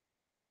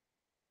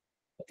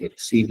 They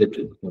received it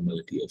with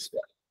humility as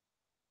well.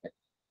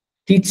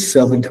 Teach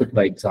servanthood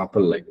by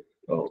example, like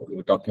we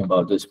were talking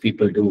about this.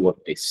 People do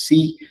what they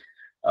see.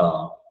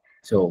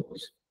 So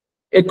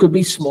it could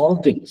be small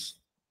things,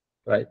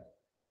 right?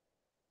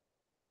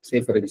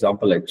 Say, for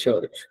example, at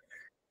church,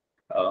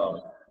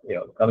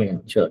 coming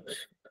in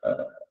church,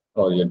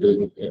 or you're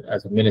doing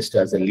as a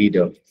minister, as a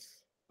leader,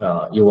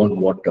 you want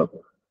water.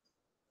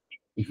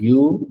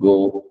 You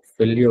go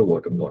fill your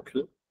water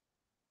bottle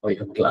or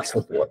your glass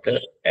of water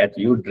and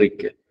you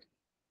drink it.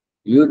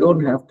 You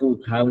don't have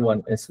to have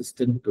one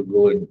assistant to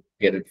go and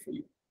get it for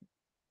you.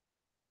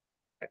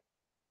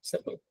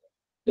 Simple.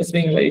 Just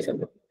being very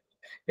simple.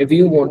 If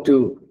you want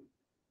to,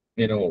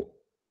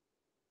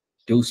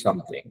 do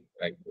something,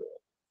 right,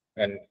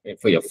 and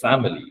for your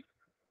family,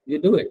 you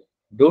do it.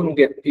 Don't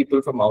get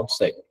people from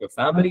outside. Your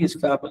family is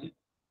family,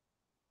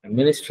 and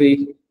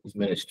ministry is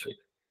ministry.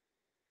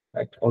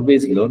 Right?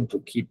 Always learn to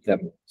keep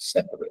them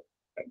separate.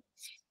 Right?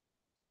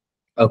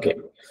 Okay.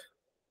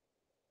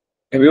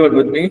 Everyone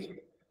with me?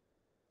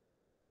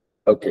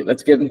 Okay,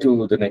 let's get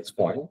into the next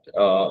point.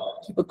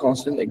 Keep a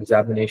constant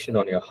examination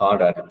on your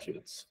hard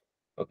attitudes.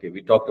 Okay,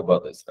 we talked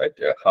about this, right?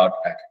 Your hard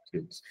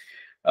attitudes.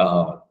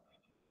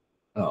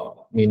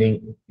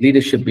 Meaning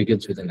leadership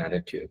begins with an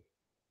attitude.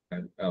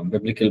 And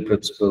biblical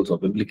principles or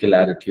biblical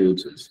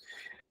attitudes is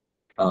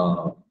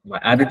my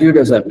attitude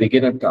as I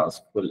begin a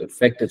task will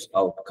affect its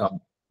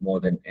outcome more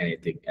than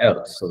anything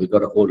else. So we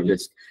got a whole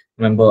list.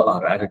 Remember,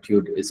 our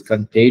attitude is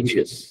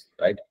contagious,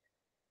 right?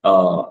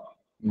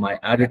 My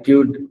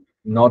attitude,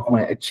 not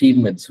my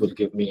achievements, will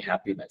give me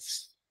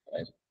happiness.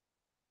 Right?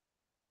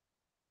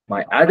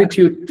 My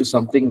attitude to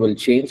something will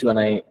change when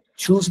I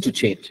choose to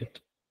change it.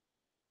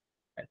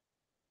 Right?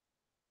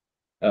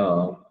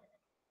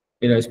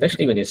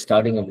 Especially when you're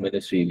starting a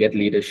ministry, you get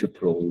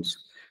leadership roles.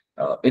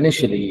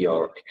 Initially,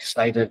 you're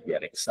excited. We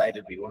are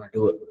excited. We want to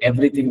do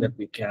everything that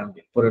we can.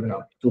 We put in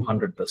our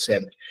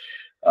 200%.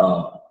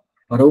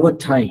 But over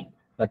time,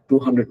 that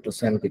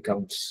 200%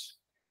 becomes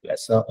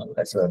lesser and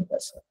lesser and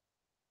lesser.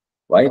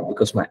 Why?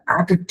 Because my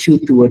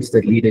attitude towards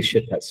the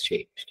leadership has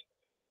changed.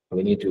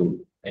 We need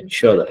to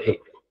ensure that, hey,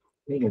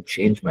 I need to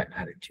change my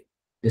attitude.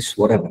 This is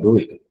what I'm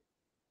doing.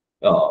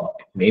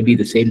 Maybe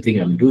the same thing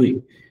I'm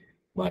doing,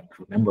 but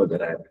remember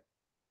that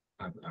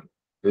I'm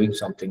doing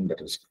something that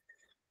is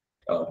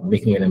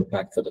making an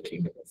impact for the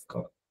kingdom of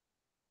God.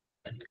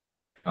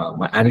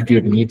 My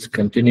attitude needs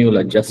continual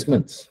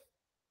adjustments.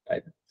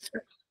 Right?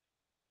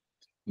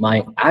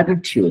 My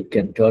attitude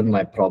can turn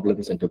my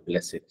problems into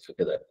blessings. Look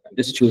at that. I'm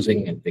just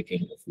choosing and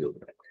picking a few.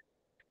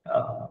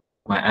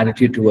 My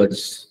attitude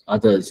towards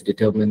others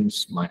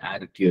determines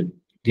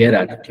their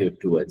attitude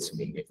towards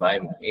me. If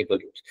I'm able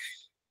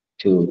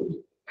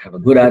to have a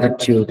good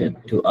attitude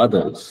to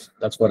others,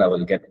 that's what I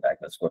will get back.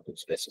 That's what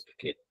is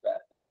reciprocated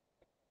back.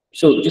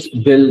 So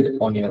just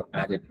build on your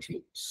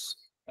attitudes,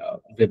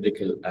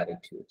 biblical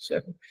attitudes.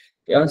 And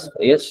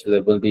yes,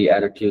 there will be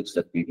attitudes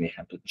that we may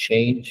have to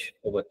change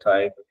over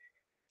time.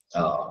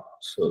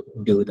 So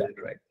do that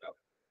right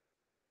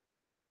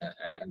now.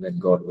 And then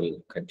God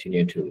will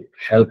continue to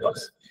help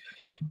us.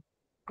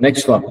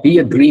 Next one, be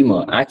a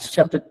dreamer. Acts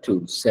chapter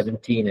 2,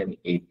 17 and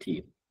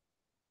 18.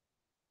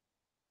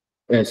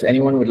 Yes,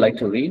 anyone would like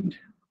to read?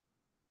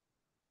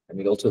 And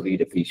we'll also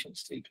read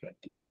Ephesians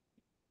 3:20.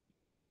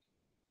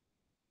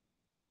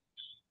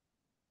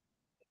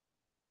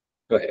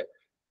 Go ahead.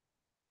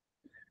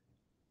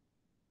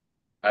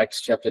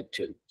 Acts chapter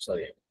 2,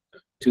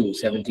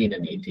 17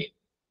 and 18.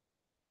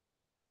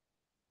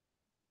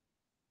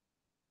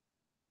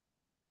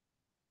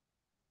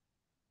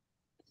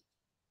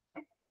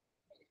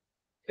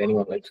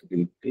 Anyone like to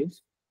read,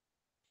 please?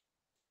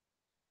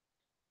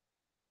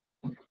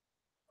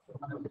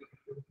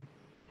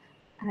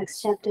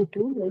 Acts chapter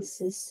 2,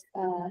 verses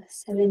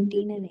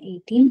 17 and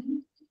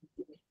 18.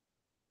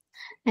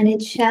 And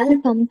it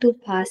shall come to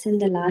pass in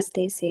the last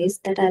days, says,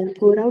 that I'll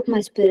pour out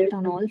my spirit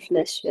on all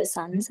flesh. Your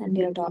sons and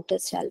your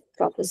daughters shall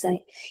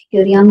prophesy.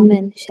 Your young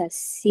men shall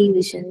see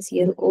visions.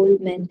 Your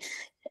old men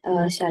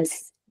shall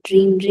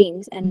dream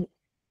dreams. And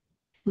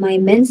my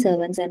men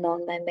servants and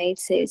on my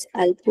maids says,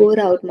 I'll pour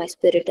out my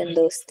spirit in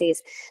those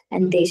days,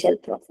 and they shall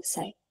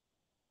prophesy.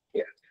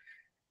 Yeah.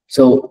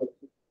 So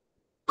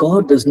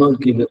God does not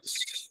give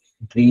us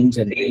dreams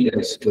and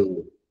visions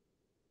to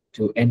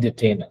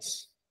entertain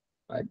us.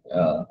 Right?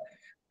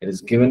 It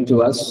is given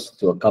to us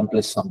to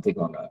accomplish something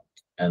on earth,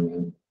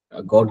 and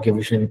a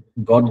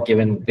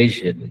God-given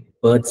vision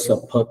births a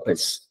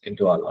purpose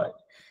into our life.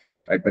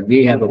 Right? But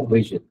we have a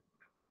vision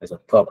as a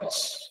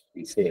purpose.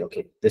 We say,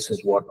 okay, this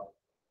is what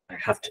I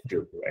have to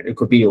do. Right? It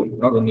could be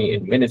not only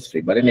in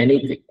ministry, but in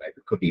anything. Right?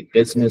 It could be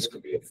business,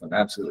 could be a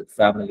finances, with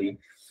family.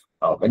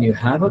 When you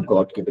have a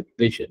God-given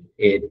vision,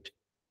 it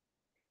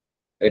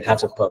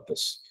has a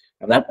purpose,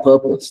 and that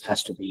purpose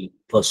has to be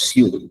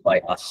pursued by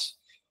us.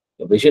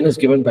 The vision is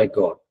given by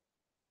God.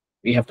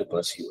 We have to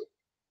pursue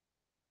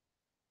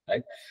it.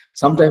 Right?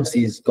 Sometimes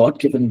these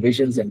God-given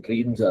visions and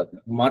dreams are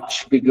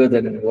much bigger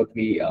than what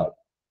we are.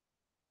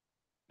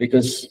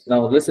 Because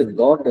now listen,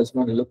 God does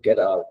not look at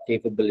our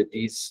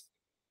capabilities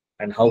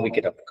and how we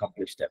can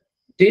accomplish them.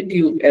 Did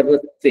you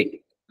ever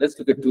think? Let's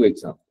look at two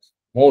examples.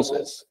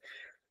 Moses.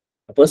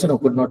 A person who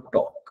could not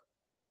talk,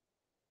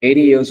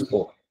 80 years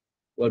old,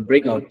 will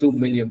bring out 2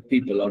 million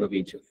people out of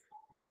Egypt.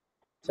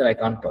 Said, I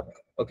can't talk.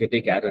 Okay,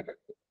 take Aaron.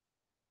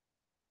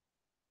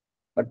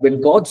 But when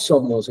God saw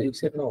Moses, he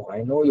said, no,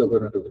 I know you're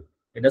going to do it.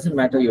 It doesn't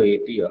matter you're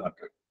 80 or 100.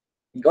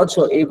 God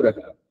saw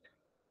Abraham.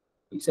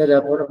 He said,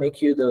 I'm going to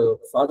make you the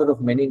father of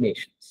many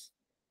nations.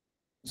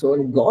 So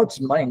in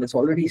God's mind, it's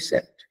already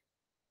set.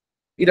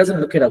 He doesn't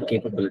look at our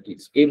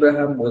capabilities.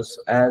 Abraham was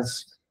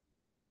as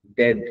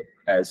dead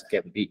as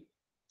can be.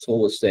 So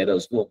was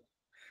Sarah's womb.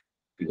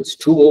 He was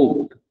too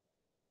old.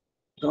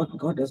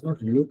 God does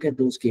not look at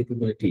those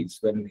capabilities.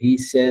 When he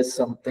says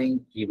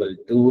something, he will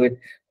do it.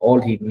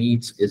 All he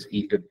needs is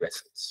eaten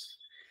vessels.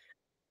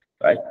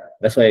 Right?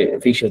 That's why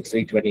Ephesians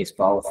 3:20 is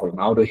powerful.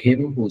 Now to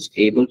him who's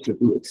able to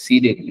do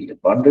exceedingly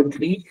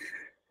abundantly,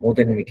 more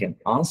than we can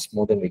ask,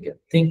 more than we can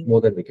think,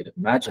 more than we can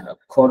imagine,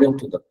 according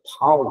to the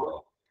power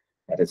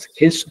that is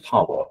his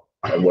power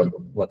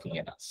working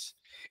in us.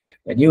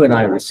 When you and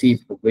I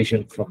receive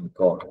provision from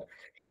God,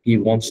 he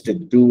wants to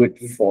do it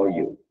for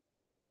you.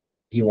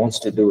 He wants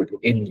to do it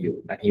in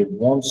you, and he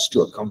wants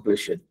to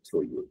accomplish it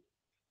through you.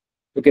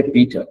 Look at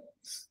Peter.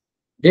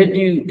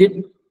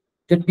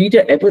 Did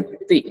Peter ever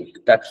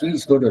think that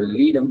he's going to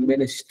lead a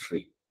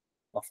ministry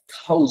of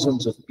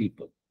thousands of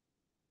people?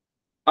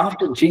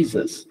 After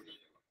Jesus,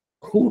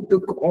 who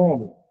took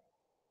on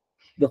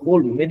the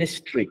whole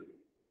ministry?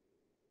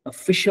 A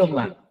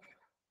fisherman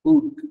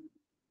who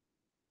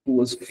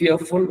was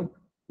fearful,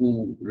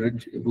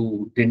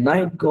 who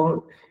denied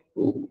God,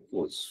 who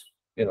was,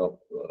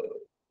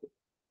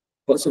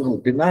 person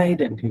who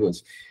denied, and he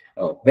was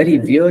very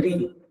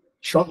weary,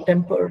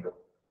 short-tempered.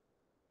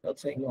 Not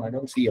saying, no, I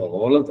don't see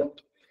all of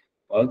that.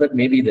 All of that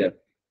may be there.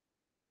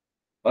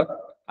 But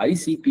I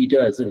see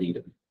Peter as a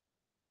leader.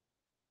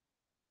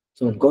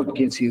 So when God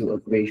gives you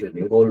a vision,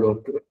 you hold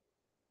on to it,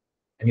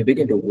 and you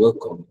begin to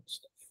work on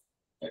stuff.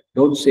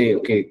 Don't say,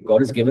 okay, God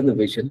has given the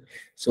vision,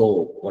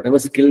 so whatever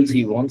skills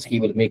he wants,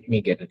 he will make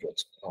me get it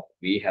also. No,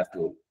 we have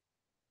to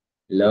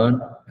learn,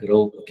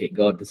 grow. Okay,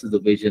 God, this is the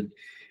vision.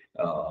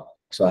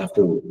 So I have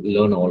to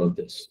learn all of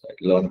this.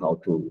 Right? Learn how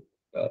to,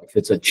 if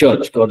it's a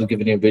church, God has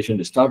given you a vision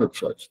to start a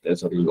church.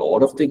 There's a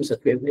lot of things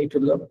that we need to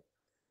learn.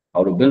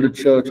 How to build a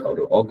church, how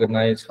to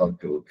organize, how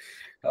to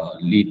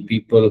lead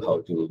people,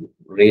 how to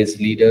raise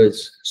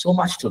leaders. So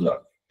much to learn.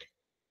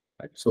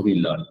 Right? So we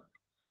learn.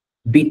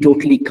 Be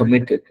totally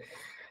committed.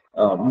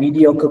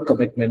 Mediocre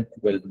commitment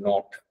will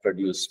not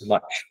produce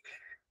much.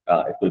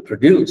 It will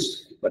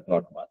produce, but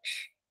not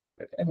much.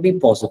 Right? And be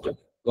positive.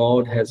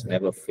 God has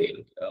never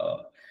failed.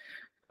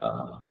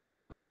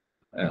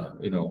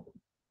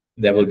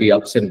 There will be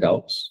ups and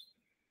downs.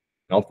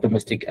 An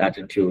optimistic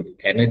attitude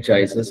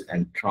energizes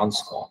and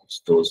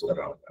transforms those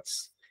around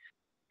us.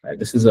 Right?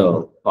 This is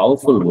a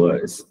powerful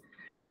verse.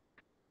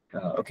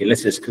 Okay,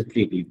 let's just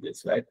quickly read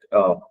this, right?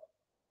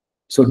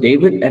 So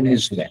David and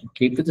his men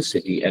came to the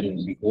city,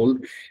 and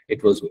behold,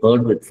 it was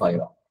burned with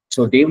fire.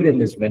 So David and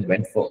his men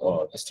went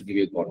for, just to give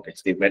you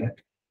context, they went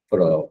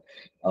for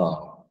a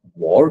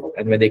war,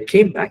 and when they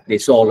came back, they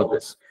saw all of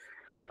this.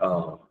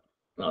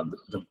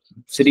 The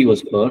city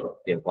was burned,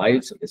 their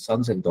wives and their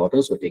sons and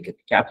daughters were taken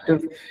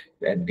captive,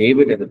 and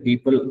David and the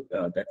people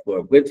that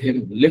were with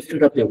him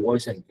lifted up their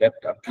voice and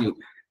wept until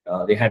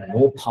they had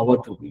no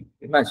power to weep.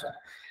 Imagine.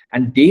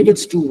 And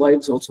David's two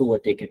wives also were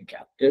taken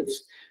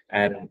captives,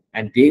 and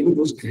David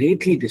was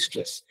greatly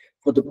distressed,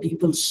 for the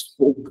people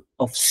spoke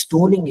of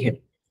stoning him,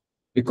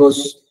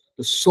 because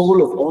the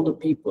soul of all the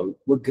people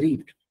were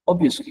grieved,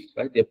 obviously,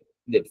 right?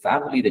 Their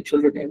family, their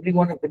children,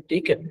 everyone had been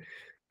taken,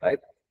 right?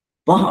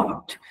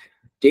 But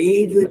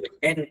David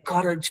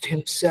encouraged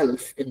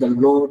himself in the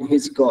Lord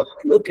his God.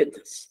 Look at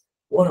this.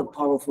 What a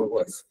powerful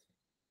verse.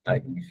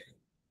 Right?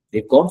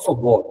 They've gone for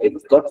war. They've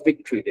got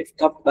victory. They've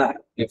come back.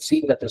 They've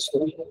seen that this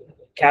whole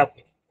camp,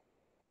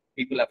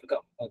 people have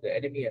come. The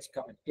enemy has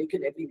come and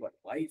taken everyone,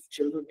 wife,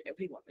 children,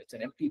 everyone. It's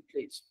an empty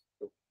place.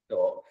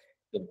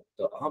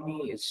 The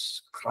army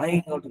is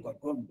crying out to God,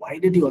 God, why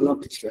did you allow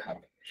this to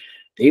happen?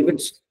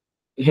 David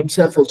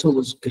himself also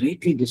was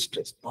greatly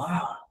distressed.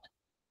 But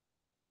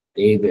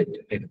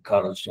David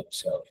encouraged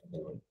himself in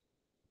the Lord.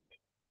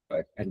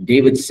 Right? And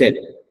David said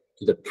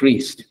to the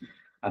priest,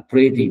 I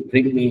pray thee,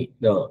 bring me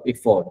the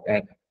ephod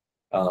and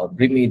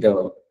bring me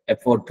the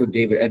ephod to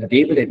David. And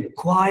David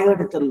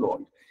inquired of the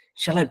Lord,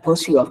 shall I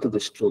pursue after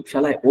this troop?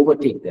 Shall I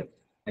overtake them?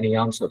 And he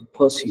answered,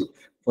 pursue,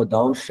 for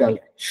thou shalt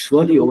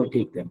surely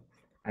overtake them,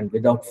 and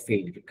without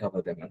fail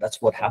recover them. And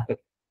that's what happened.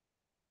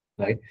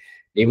 Right?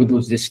 David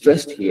was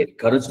distressed. He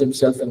encouraged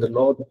himself in the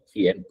Lord.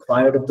 He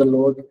inquired of the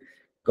Lord.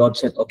 God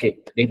said, okay,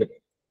 David,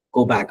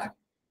 go back.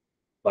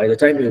 By the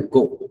time you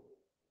go,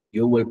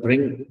 you will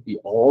bring,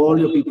 all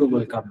your people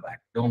will come back.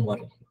 Don't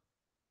worry.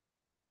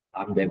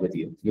 I'm there with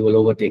you. You will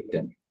overtake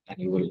them, and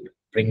you will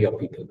bring your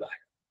people back.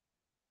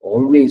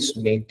 Always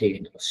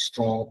maintain a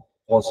strong,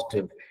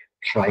 positive,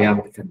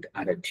 triumphant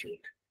attitude.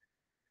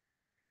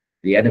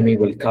 The enemy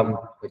will come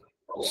with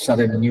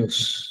sudden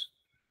news.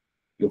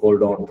 You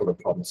hold on to the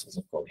promises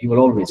of God. He will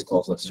always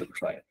cause us to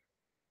triumph.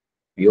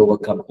 We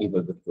overcome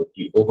evil with good.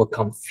 We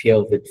overcome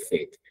fear with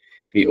faith.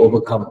 We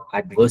overcome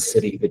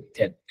adversity with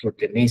through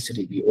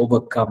tenacity. We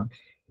overcome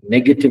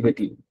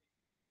negativity,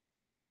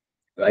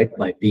 right,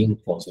 by being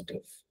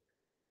positive.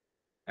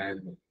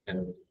 And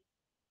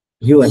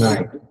you and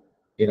I,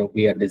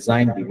 we are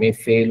designed, we may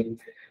fail,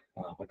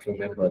 but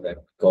remember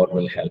that God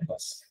will help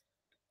us.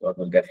 God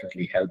will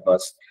definitely help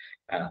us.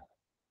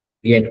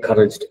 Be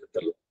encouraged with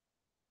the Lord.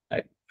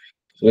 Right?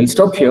 So we'll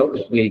stop here.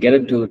 We'll get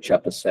into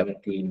chapter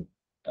 17,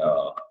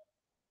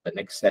 the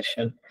next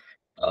session.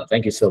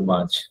 Thank you so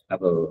much.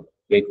 Have a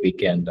great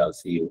weekend. I'll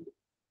see you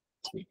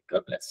next week.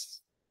 God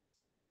bless.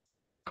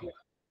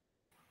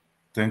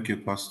 Thank you,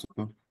 Pastor.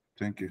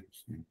 Thank you.